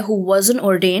only guy who wasn't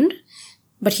ordained,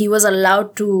 but he was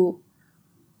allowed to,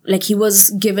 like, he was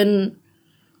given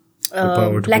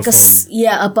power to like perform.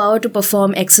 a power to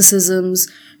perform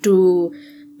exorcisms, to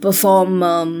perform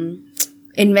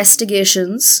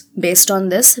investigations based on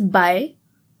this by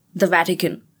the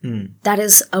Vatican. That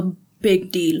is a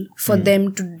big deal for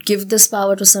them to give this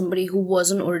power to somebody who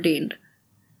wasn't ordained.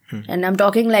 And I'm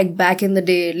talking like back in the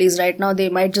day. At least right now they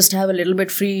might just have a little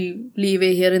bit free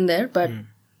leeway here and there, but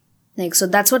like, so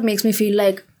that's what makes me feel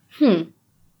like,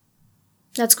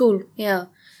 that's cool. Yeah.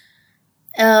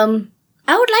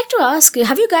 I would like to ask,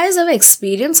 have you guys ever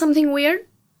experienced something weird?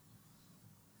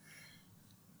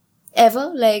 Ever?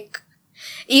 Like,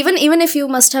 even if you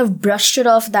must have brushed it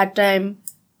off that time,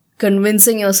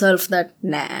 convincing yourself that,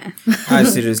 nah. I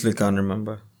seriously can't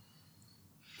remember.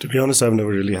 To be honest, I've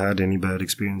never really had any bad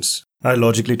experience. I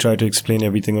logically try to explain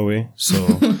everything away.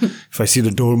 So if I see the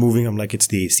door moving, I'm like, it's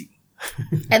the AC.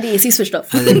 And the AC switched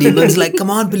off. And the demon's like, come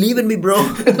on, believe in me, bro.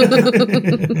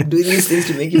 Doing these things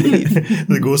to make you believe.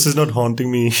 The ghost is not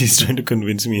haunting me. He's trying to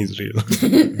convince me he's real.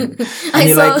 And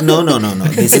you're like, no.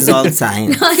 This is all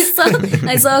science.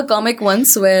 I saw a comic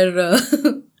once where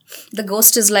the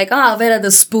ghost is like, where are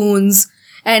the spoons?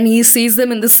 And he sees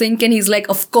them in the sink and he's like,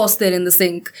 of course they're in the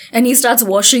sink. And he starts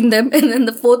washing them. And then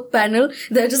the fourth panel,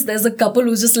 there's a couple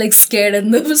who's just like scared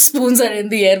and the spoons are in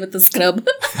the air with the scrub.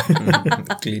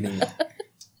 Cleaning.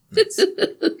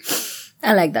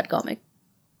 I like that comic.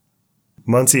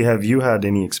 Mansi, have you had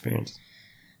any experience?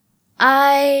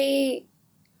 I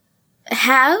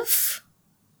have.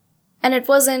 And it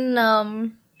was in,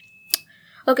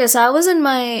 okay, so I was in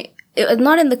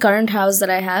not in the current house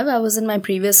that I have. I was in my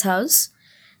previous house.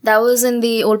 That was in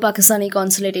the old Pakistani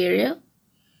consulate area.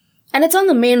 And it's on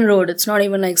the main road. It's not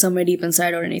even like somewhere deep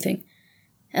inside or anything.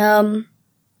 I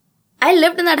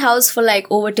lived in that house for like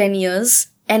over 10 years.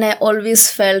 And I always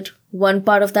felt one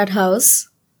part of that house,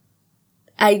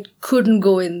 I couldn't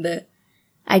go in there.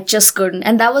 I just couldn't.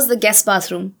 And that was the guest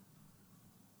bathroom.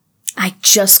 I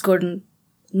just couldn't.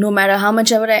 No matter how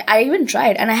much ever I even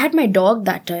tried. And I had my dog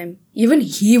that time. Even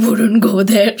he wouldn't go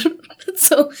there.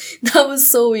 So that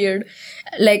was so weird.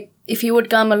 Like, if he would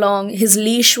come along, the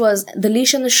leash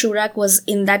and the shoe rack was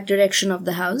in that direction of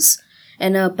the house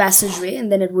and a passageway,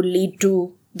 and then it would lead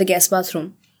to the guest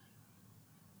bathroom.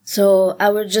 So I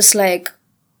would just like,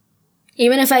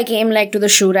 even if I came like to the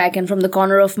shoe rack and from the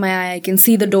corner of my eye I can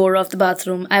see the door of the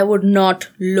bathroom, I would not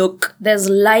look. There's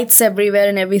lights everywhere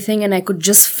and everything, and I could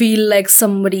just feel like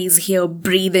somebody's here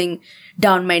breathing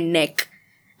down my neck.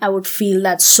 I would feel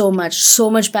that so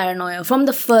much paranoia from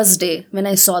the first day when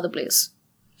I saw the place.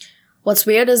 What's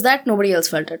weird is that nobody else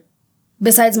felt it.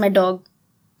 Besides my dog.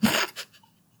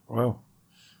 Wow.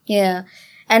 Yeah.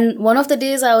 And one of the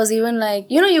days I was even like,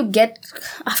 you get,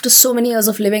 after so many years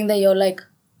of living there, you're like,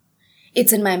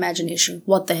 it's in my imagination.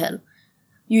 What the hell?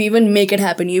 You even make it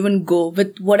happen. You even go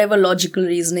with whatever logical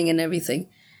reasoning and everything.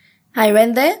 I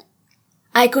went there.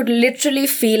 I could literally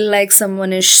feel like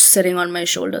someone is sitting on my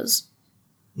shoulders.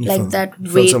 You like felt, that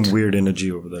you weight. felt some weird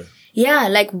energy over there. Yeah,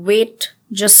 like weight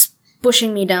just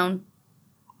pushing me down.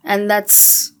 And that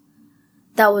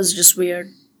was just weird.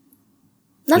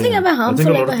 Nothing ever harmful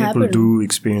ever happened. I think a lot of people do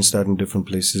experience that in different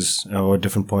places or at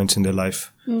different points in their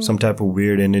life. Some type of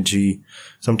weird energy.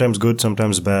 Sometimes good,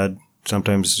 sometimes bad.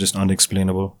 Sometimes just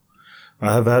unexplainable.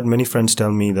 I have had many friends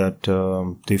tell me that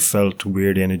they felt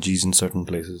weird energies in certain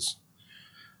places.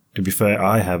 To be fair,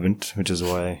 I haven't, which is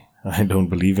why I don't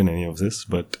believe in any of this,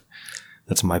 but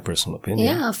that's my personal opinion.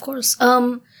 Yeah, of course.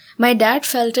 My dad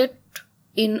felt it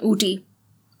in Ooty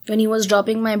when he was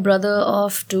dropping my brother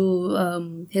off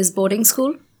to his boarding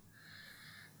school.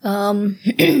 And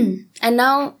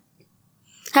now,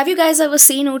 have you guys ever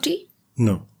seen Ooty?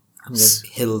 No. There's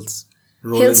hills.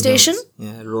 Hill station? Hills.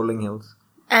 Yeah, rolling hills.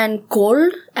 And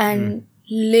cold and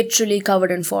literally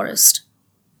covered in forest.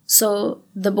 So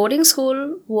the boarding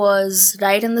school was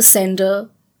right in the center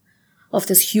of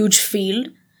this huge field,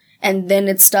 and then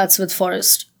it starts with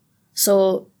forest.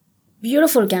 So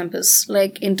beautiful campus.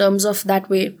 Like in terms of that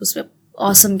way, it was an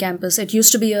awesome campus. It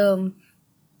used to be I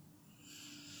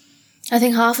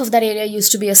think half of that area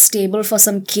used to be a stable for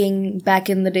some king back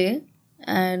in the day.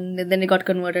 And then it got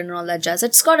converted and all that jazz.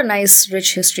 It's got a nice,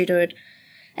 rich history to it.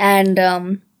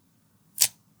 And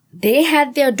they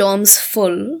had their dorms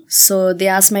full. So they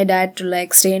asked my dad to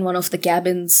like stay in one of the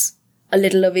cabins a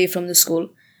little away from the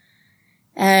school.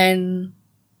 And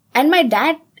my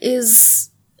dad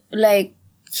is like,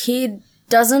 he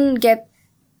doesn't get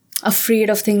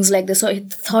afraid of things like this. So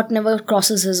thought never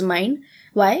crosses his mind.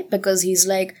 Why? Because he's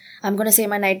like, I'm going to say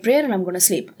my night prayer and I'm going to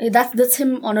sleep. That's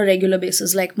him on a regular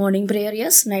basis. Like morning prayer,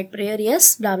 yes. Night prayer,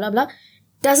 yes. Blah, blah, blah.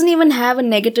 Doesn't even have a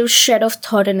negative shed of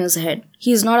thought in his head.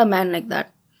 He's not a man like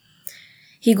that.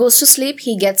 He goes to sleep.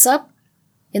 He gets up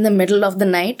in the middle of the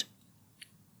night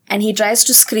and he tries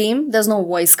to scream. There's no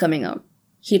voice coming out.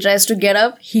 He tries to get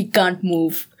up. He can't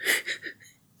move.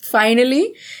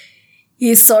 Finally,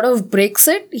 he sort of breaks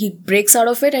it. He breaks out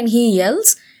of it and he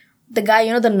yells. The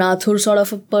guy, the Nathur sort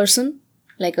of a person,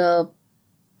 like a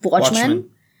watchman.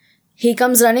 He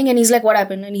comes running and he's like, what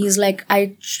happened? And he's like,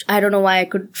 I don't know why I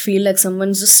could feel like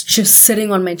someone's just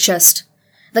sitting on my chest.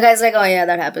 The guy's like, oh yeah,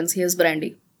 that happens. Here's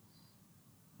brandy.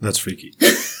 That's freaky.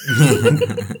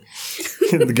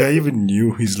 The guy even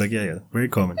knew. He's like, yeah, very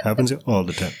common. Happens here all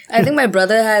the time. I think my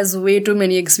brother has way too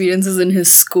many experiences in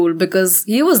his school because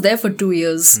he was there for 2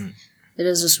 years. It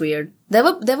is just weird. There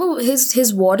were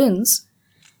his wardens,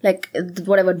 like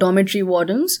whatever dormitory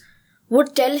wardens,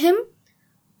 would tell him,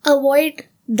 avoid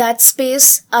that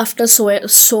space after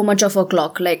so much of a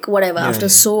clock, like whatever,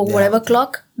 whatever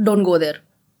clock, don't go there.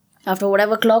 After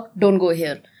whatever clock, don't go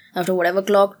here. After whatever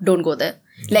clock, don't go there.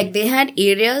 Like they had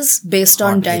areas based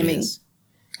on timing.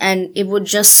 And it would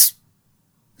just,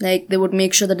 like, they would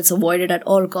make sure that it's avoided at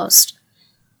all cost.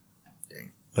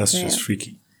 That's just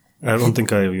freaky. I don't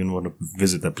think I even want to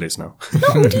visit that place now. No,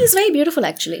 Ooty is very beautiful,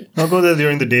 actually. I'll go there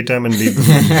during the daytime and leave.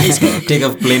 Take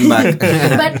a plane back.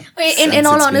 But in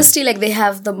all honesty, like, they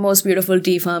have the most beautiful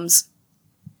tea farms.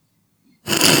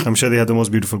 I'm sure they have the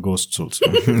most beautiful ghosts also.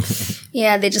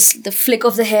 Yeah, they just, the flick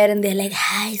of the hair and they're like,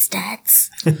 hi, stats.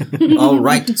 All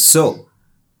right, so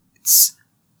it's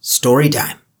story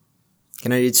time.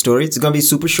 Can I read stories? It's going to be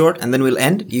super short and then we'll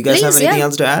end. You guys Please, have anything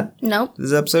else to add? No.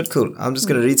 This episode? Cool. I'm just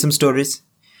going to read some stories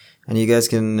and you guys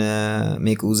can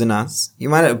make oohs and ahs. You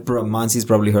might have, Mansi's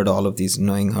probably heard all of these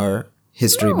knowing her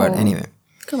history, but anyway.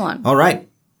 Come on. All right.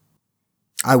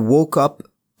 I woke up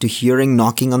to hearing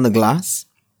knocking on the glass.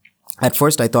 At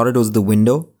first, I thought it was the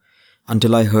window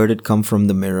until I heard it come from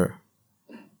the mirror.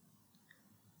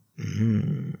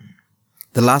 The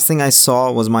last thing I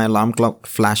saw was my alarm clock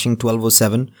flashing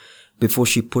 12:07 before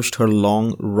she pushed her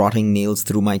long, rotting nails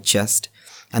through my chest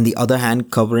and the other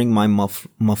hand covering my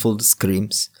muffled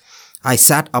screams. I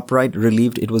sat upright,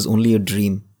 relieved it was only a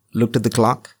dream. Looked at the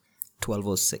clock,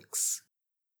 12:06.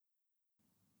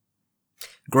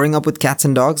 Growing up with cats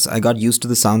and dogs, I got used to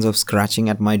the sounds of scratching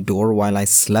at my door while I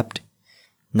slept.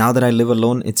 Now that I live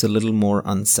alone, it's a little more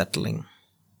unsettling.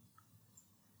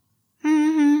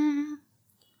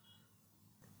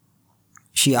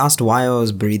 She asked why I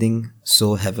was breathing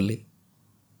so heavily.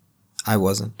 I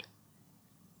wasn't.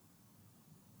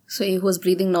 So he was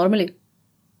breathing normally.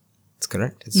 That's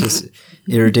correct. It's just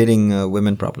irritating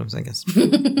women problems, I guess.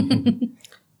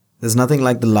 There's nothing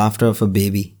like the laughter of a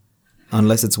baby,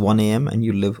 unless it's 1 a.m. and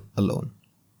you live alone.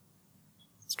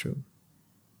 It's true.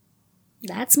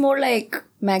 That's more like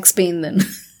Max Payne then.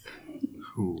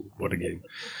 Ooh, what a game.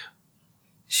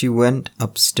 She went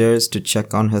upstairs to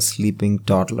check on her sleeping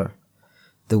toddler.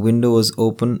 The window was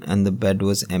open and the bed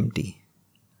was empty.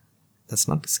 That's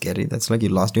not scary. That's like you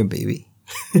lost your baby.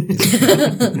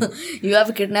 You have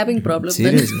a kidnapping problem.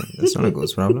 Seriously, that's not a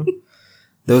ghost problem.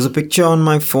 There was a picture on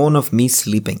my phone of me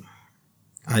sleeping.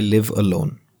 I live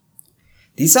alone.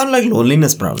 These sound like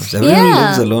loneliness problems. Everyone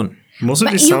lives alone. Most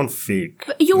of these sound fake.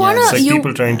 You wanna, it's like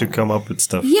people trying to come up with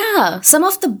stuff. Yeah, some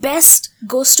of the best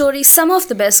ghost stories were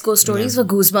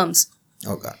Goosebumps.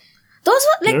 Oh God. Those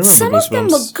were like some of them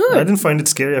were good. I didn't find it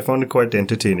scary. I found it quite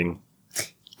entertaining.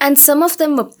 And some of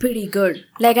them were pretty good.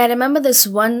 Like I remember this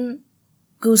one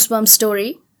Goosebumps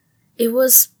story. It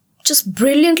was just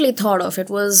brilliantly thought of. It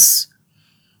was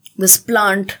this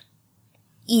plant,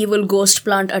 evil ghost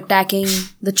plant attacking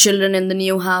the children in the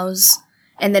new house.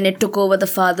 And then it took over the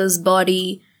father's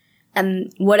body.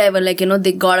 and whatever, like,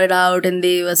 they got it out and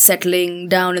they were settling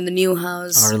down in the new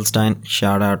house. R.L. Stein,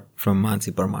 shout out from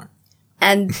Mansi Parmar.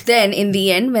 And then in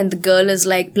the end, when the girl is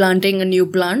like planting a new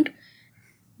plant,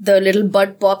 the little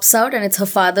bud pops out and it's her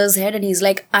father's head, and he's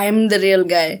like, I'm the real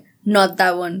guy, not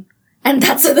that one. And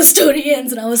that's how the story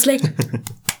ends. And I was like, yeah,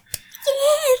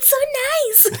 it's so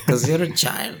nice. Because you're a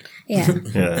child. Yeah.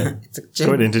 Yeah. It's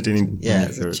quite entertaining. Yeah,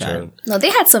 if you're it's a child. No,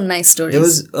 they had some nice stories. It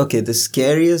was, okay, the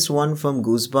scariest one from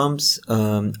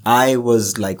Goosebumps, I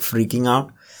was like freaking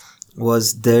out,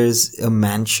 was there's a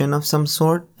mansion of some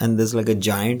sort and there's like a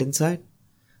giant inside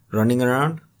running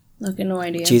around. Okay, no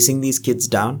idea. Chasing these kids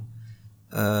down.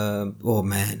 Oh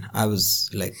man, I was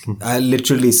like, I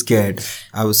literally scared.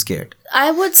 I was scared.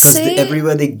 I would Because say...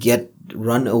 everywhere they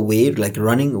run away, like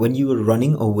running, when you were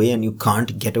running away and you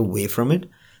can't get away from it,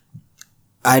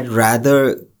 I'd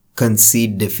rather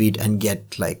concede defeat and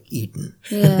get like eaten.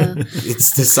 Yeah.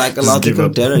 It's the psychological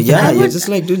terror. Yeah, you're just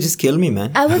like, dude, just kill me,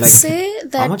 man. I would like, say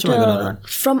that how much am I gonna run?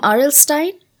 From R.L.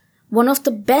 Stein, one of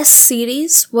the best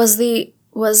series was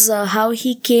how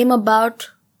he came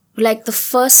about, like the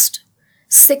first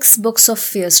 6 books of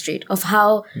Fear Street, of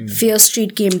how Fear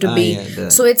Street came to be. Yeah,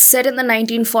 so it's set in the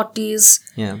 1940s,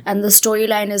 and the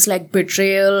storyline is like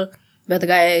betrayal, where the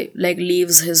guy like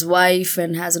leaves his wife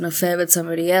and has an affair with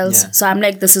somebody else. Yeah. So I'm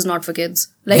like, this is not for kids.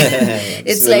 Like,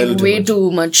 it's like way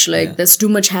too much. Like, there's too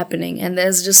much happening, and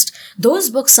there's just, those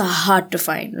books are hard to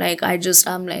find. Like,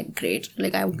 I'm like, great.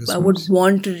 Like, I would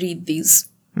want to read these.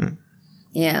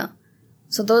 Yeah.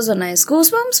 So those are nice.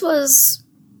 Goosebumps was,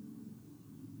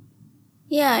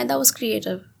 yeah, that was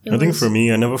creative. I think for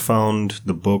me, I never found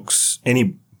the books,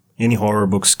 any horror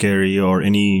books scary or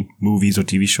any movies or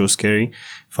TV shows scary.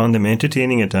 Found them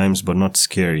entertaining at times, but not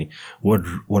scary.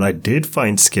 What I did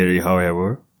find scary,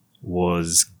 however,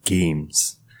 was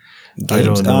games. I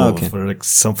don't know.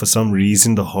 For some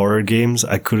reason, the horror games,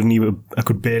 I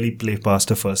could barely play past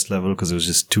the first level because it was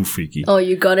just too freaky. Oh,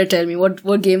 you gotta tell me,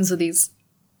 what games were these?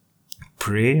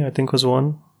 Prey, I think, was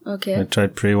one. Okay. I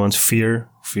tried Prey once. Fear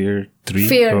 3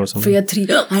 or something. Fear 3.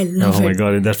 I love it. Oh my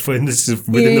god! Within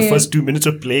the first 2 minutes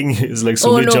of playing, it's like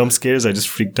so many jump scares. I just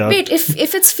freaked out. Wait,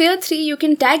 if it's Fear 3, you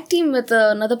can tag team with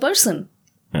another person.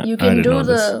 You can do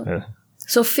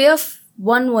So Fear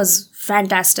 1 was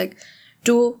fantastic.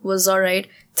 2 was alright.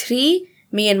 3,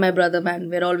 me and my brother, man,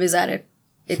 we're always at it.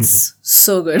 It's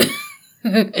so good.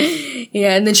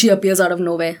 Yeah, and then she appears out of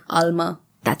nowhere. Alma.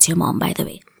 That's your mom, by the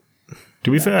way. To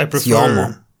be fair, I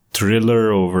prefer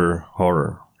thriller over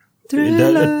horror.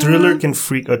 A thriller can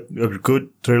freak, a good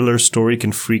thriller story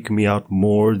can freak me out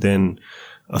more than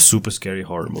a super scary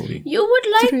horror movie. You would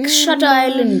like Shutter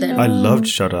Island then. I loved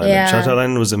Shutter Island. Yeah. Shutter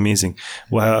Island was amazing.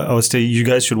 Well, I would say you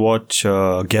guys should watch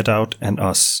Get Out and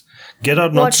Us. Get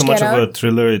Out, not so much of a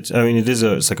thriller.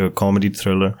 It's like a comedy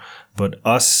thriller, but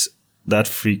Us, that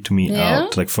freaked me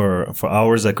out. Like for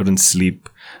hours, I couldn't sleep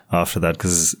after that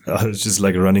because I was just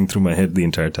like running through my head the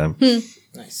entire time.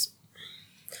 Nice.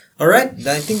 All right,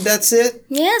 I think that's it.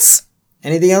 Yes.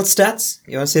 Anything else, Stats?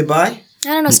 You want to say bye? I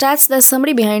don't know, Stats, there's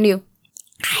somebody behind you.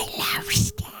 I love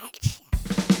stats.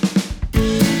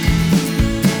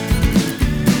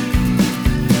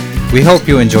 We hope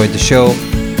you enjoyed the show.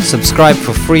 Subscribe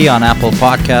for free on Apple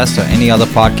Podcasts or any other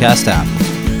podcast app.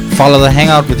 Follow the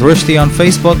Hangout with Rushdie on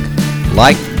Facebook.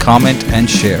 Like, comment, and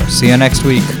share. See you next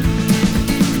week.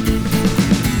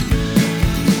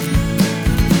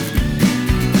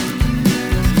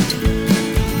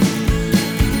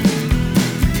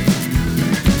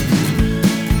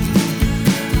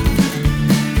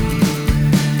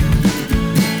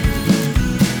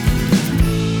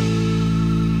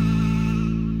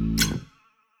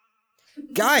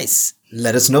 Guys,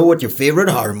 let us know what your favorite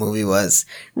horror movie was.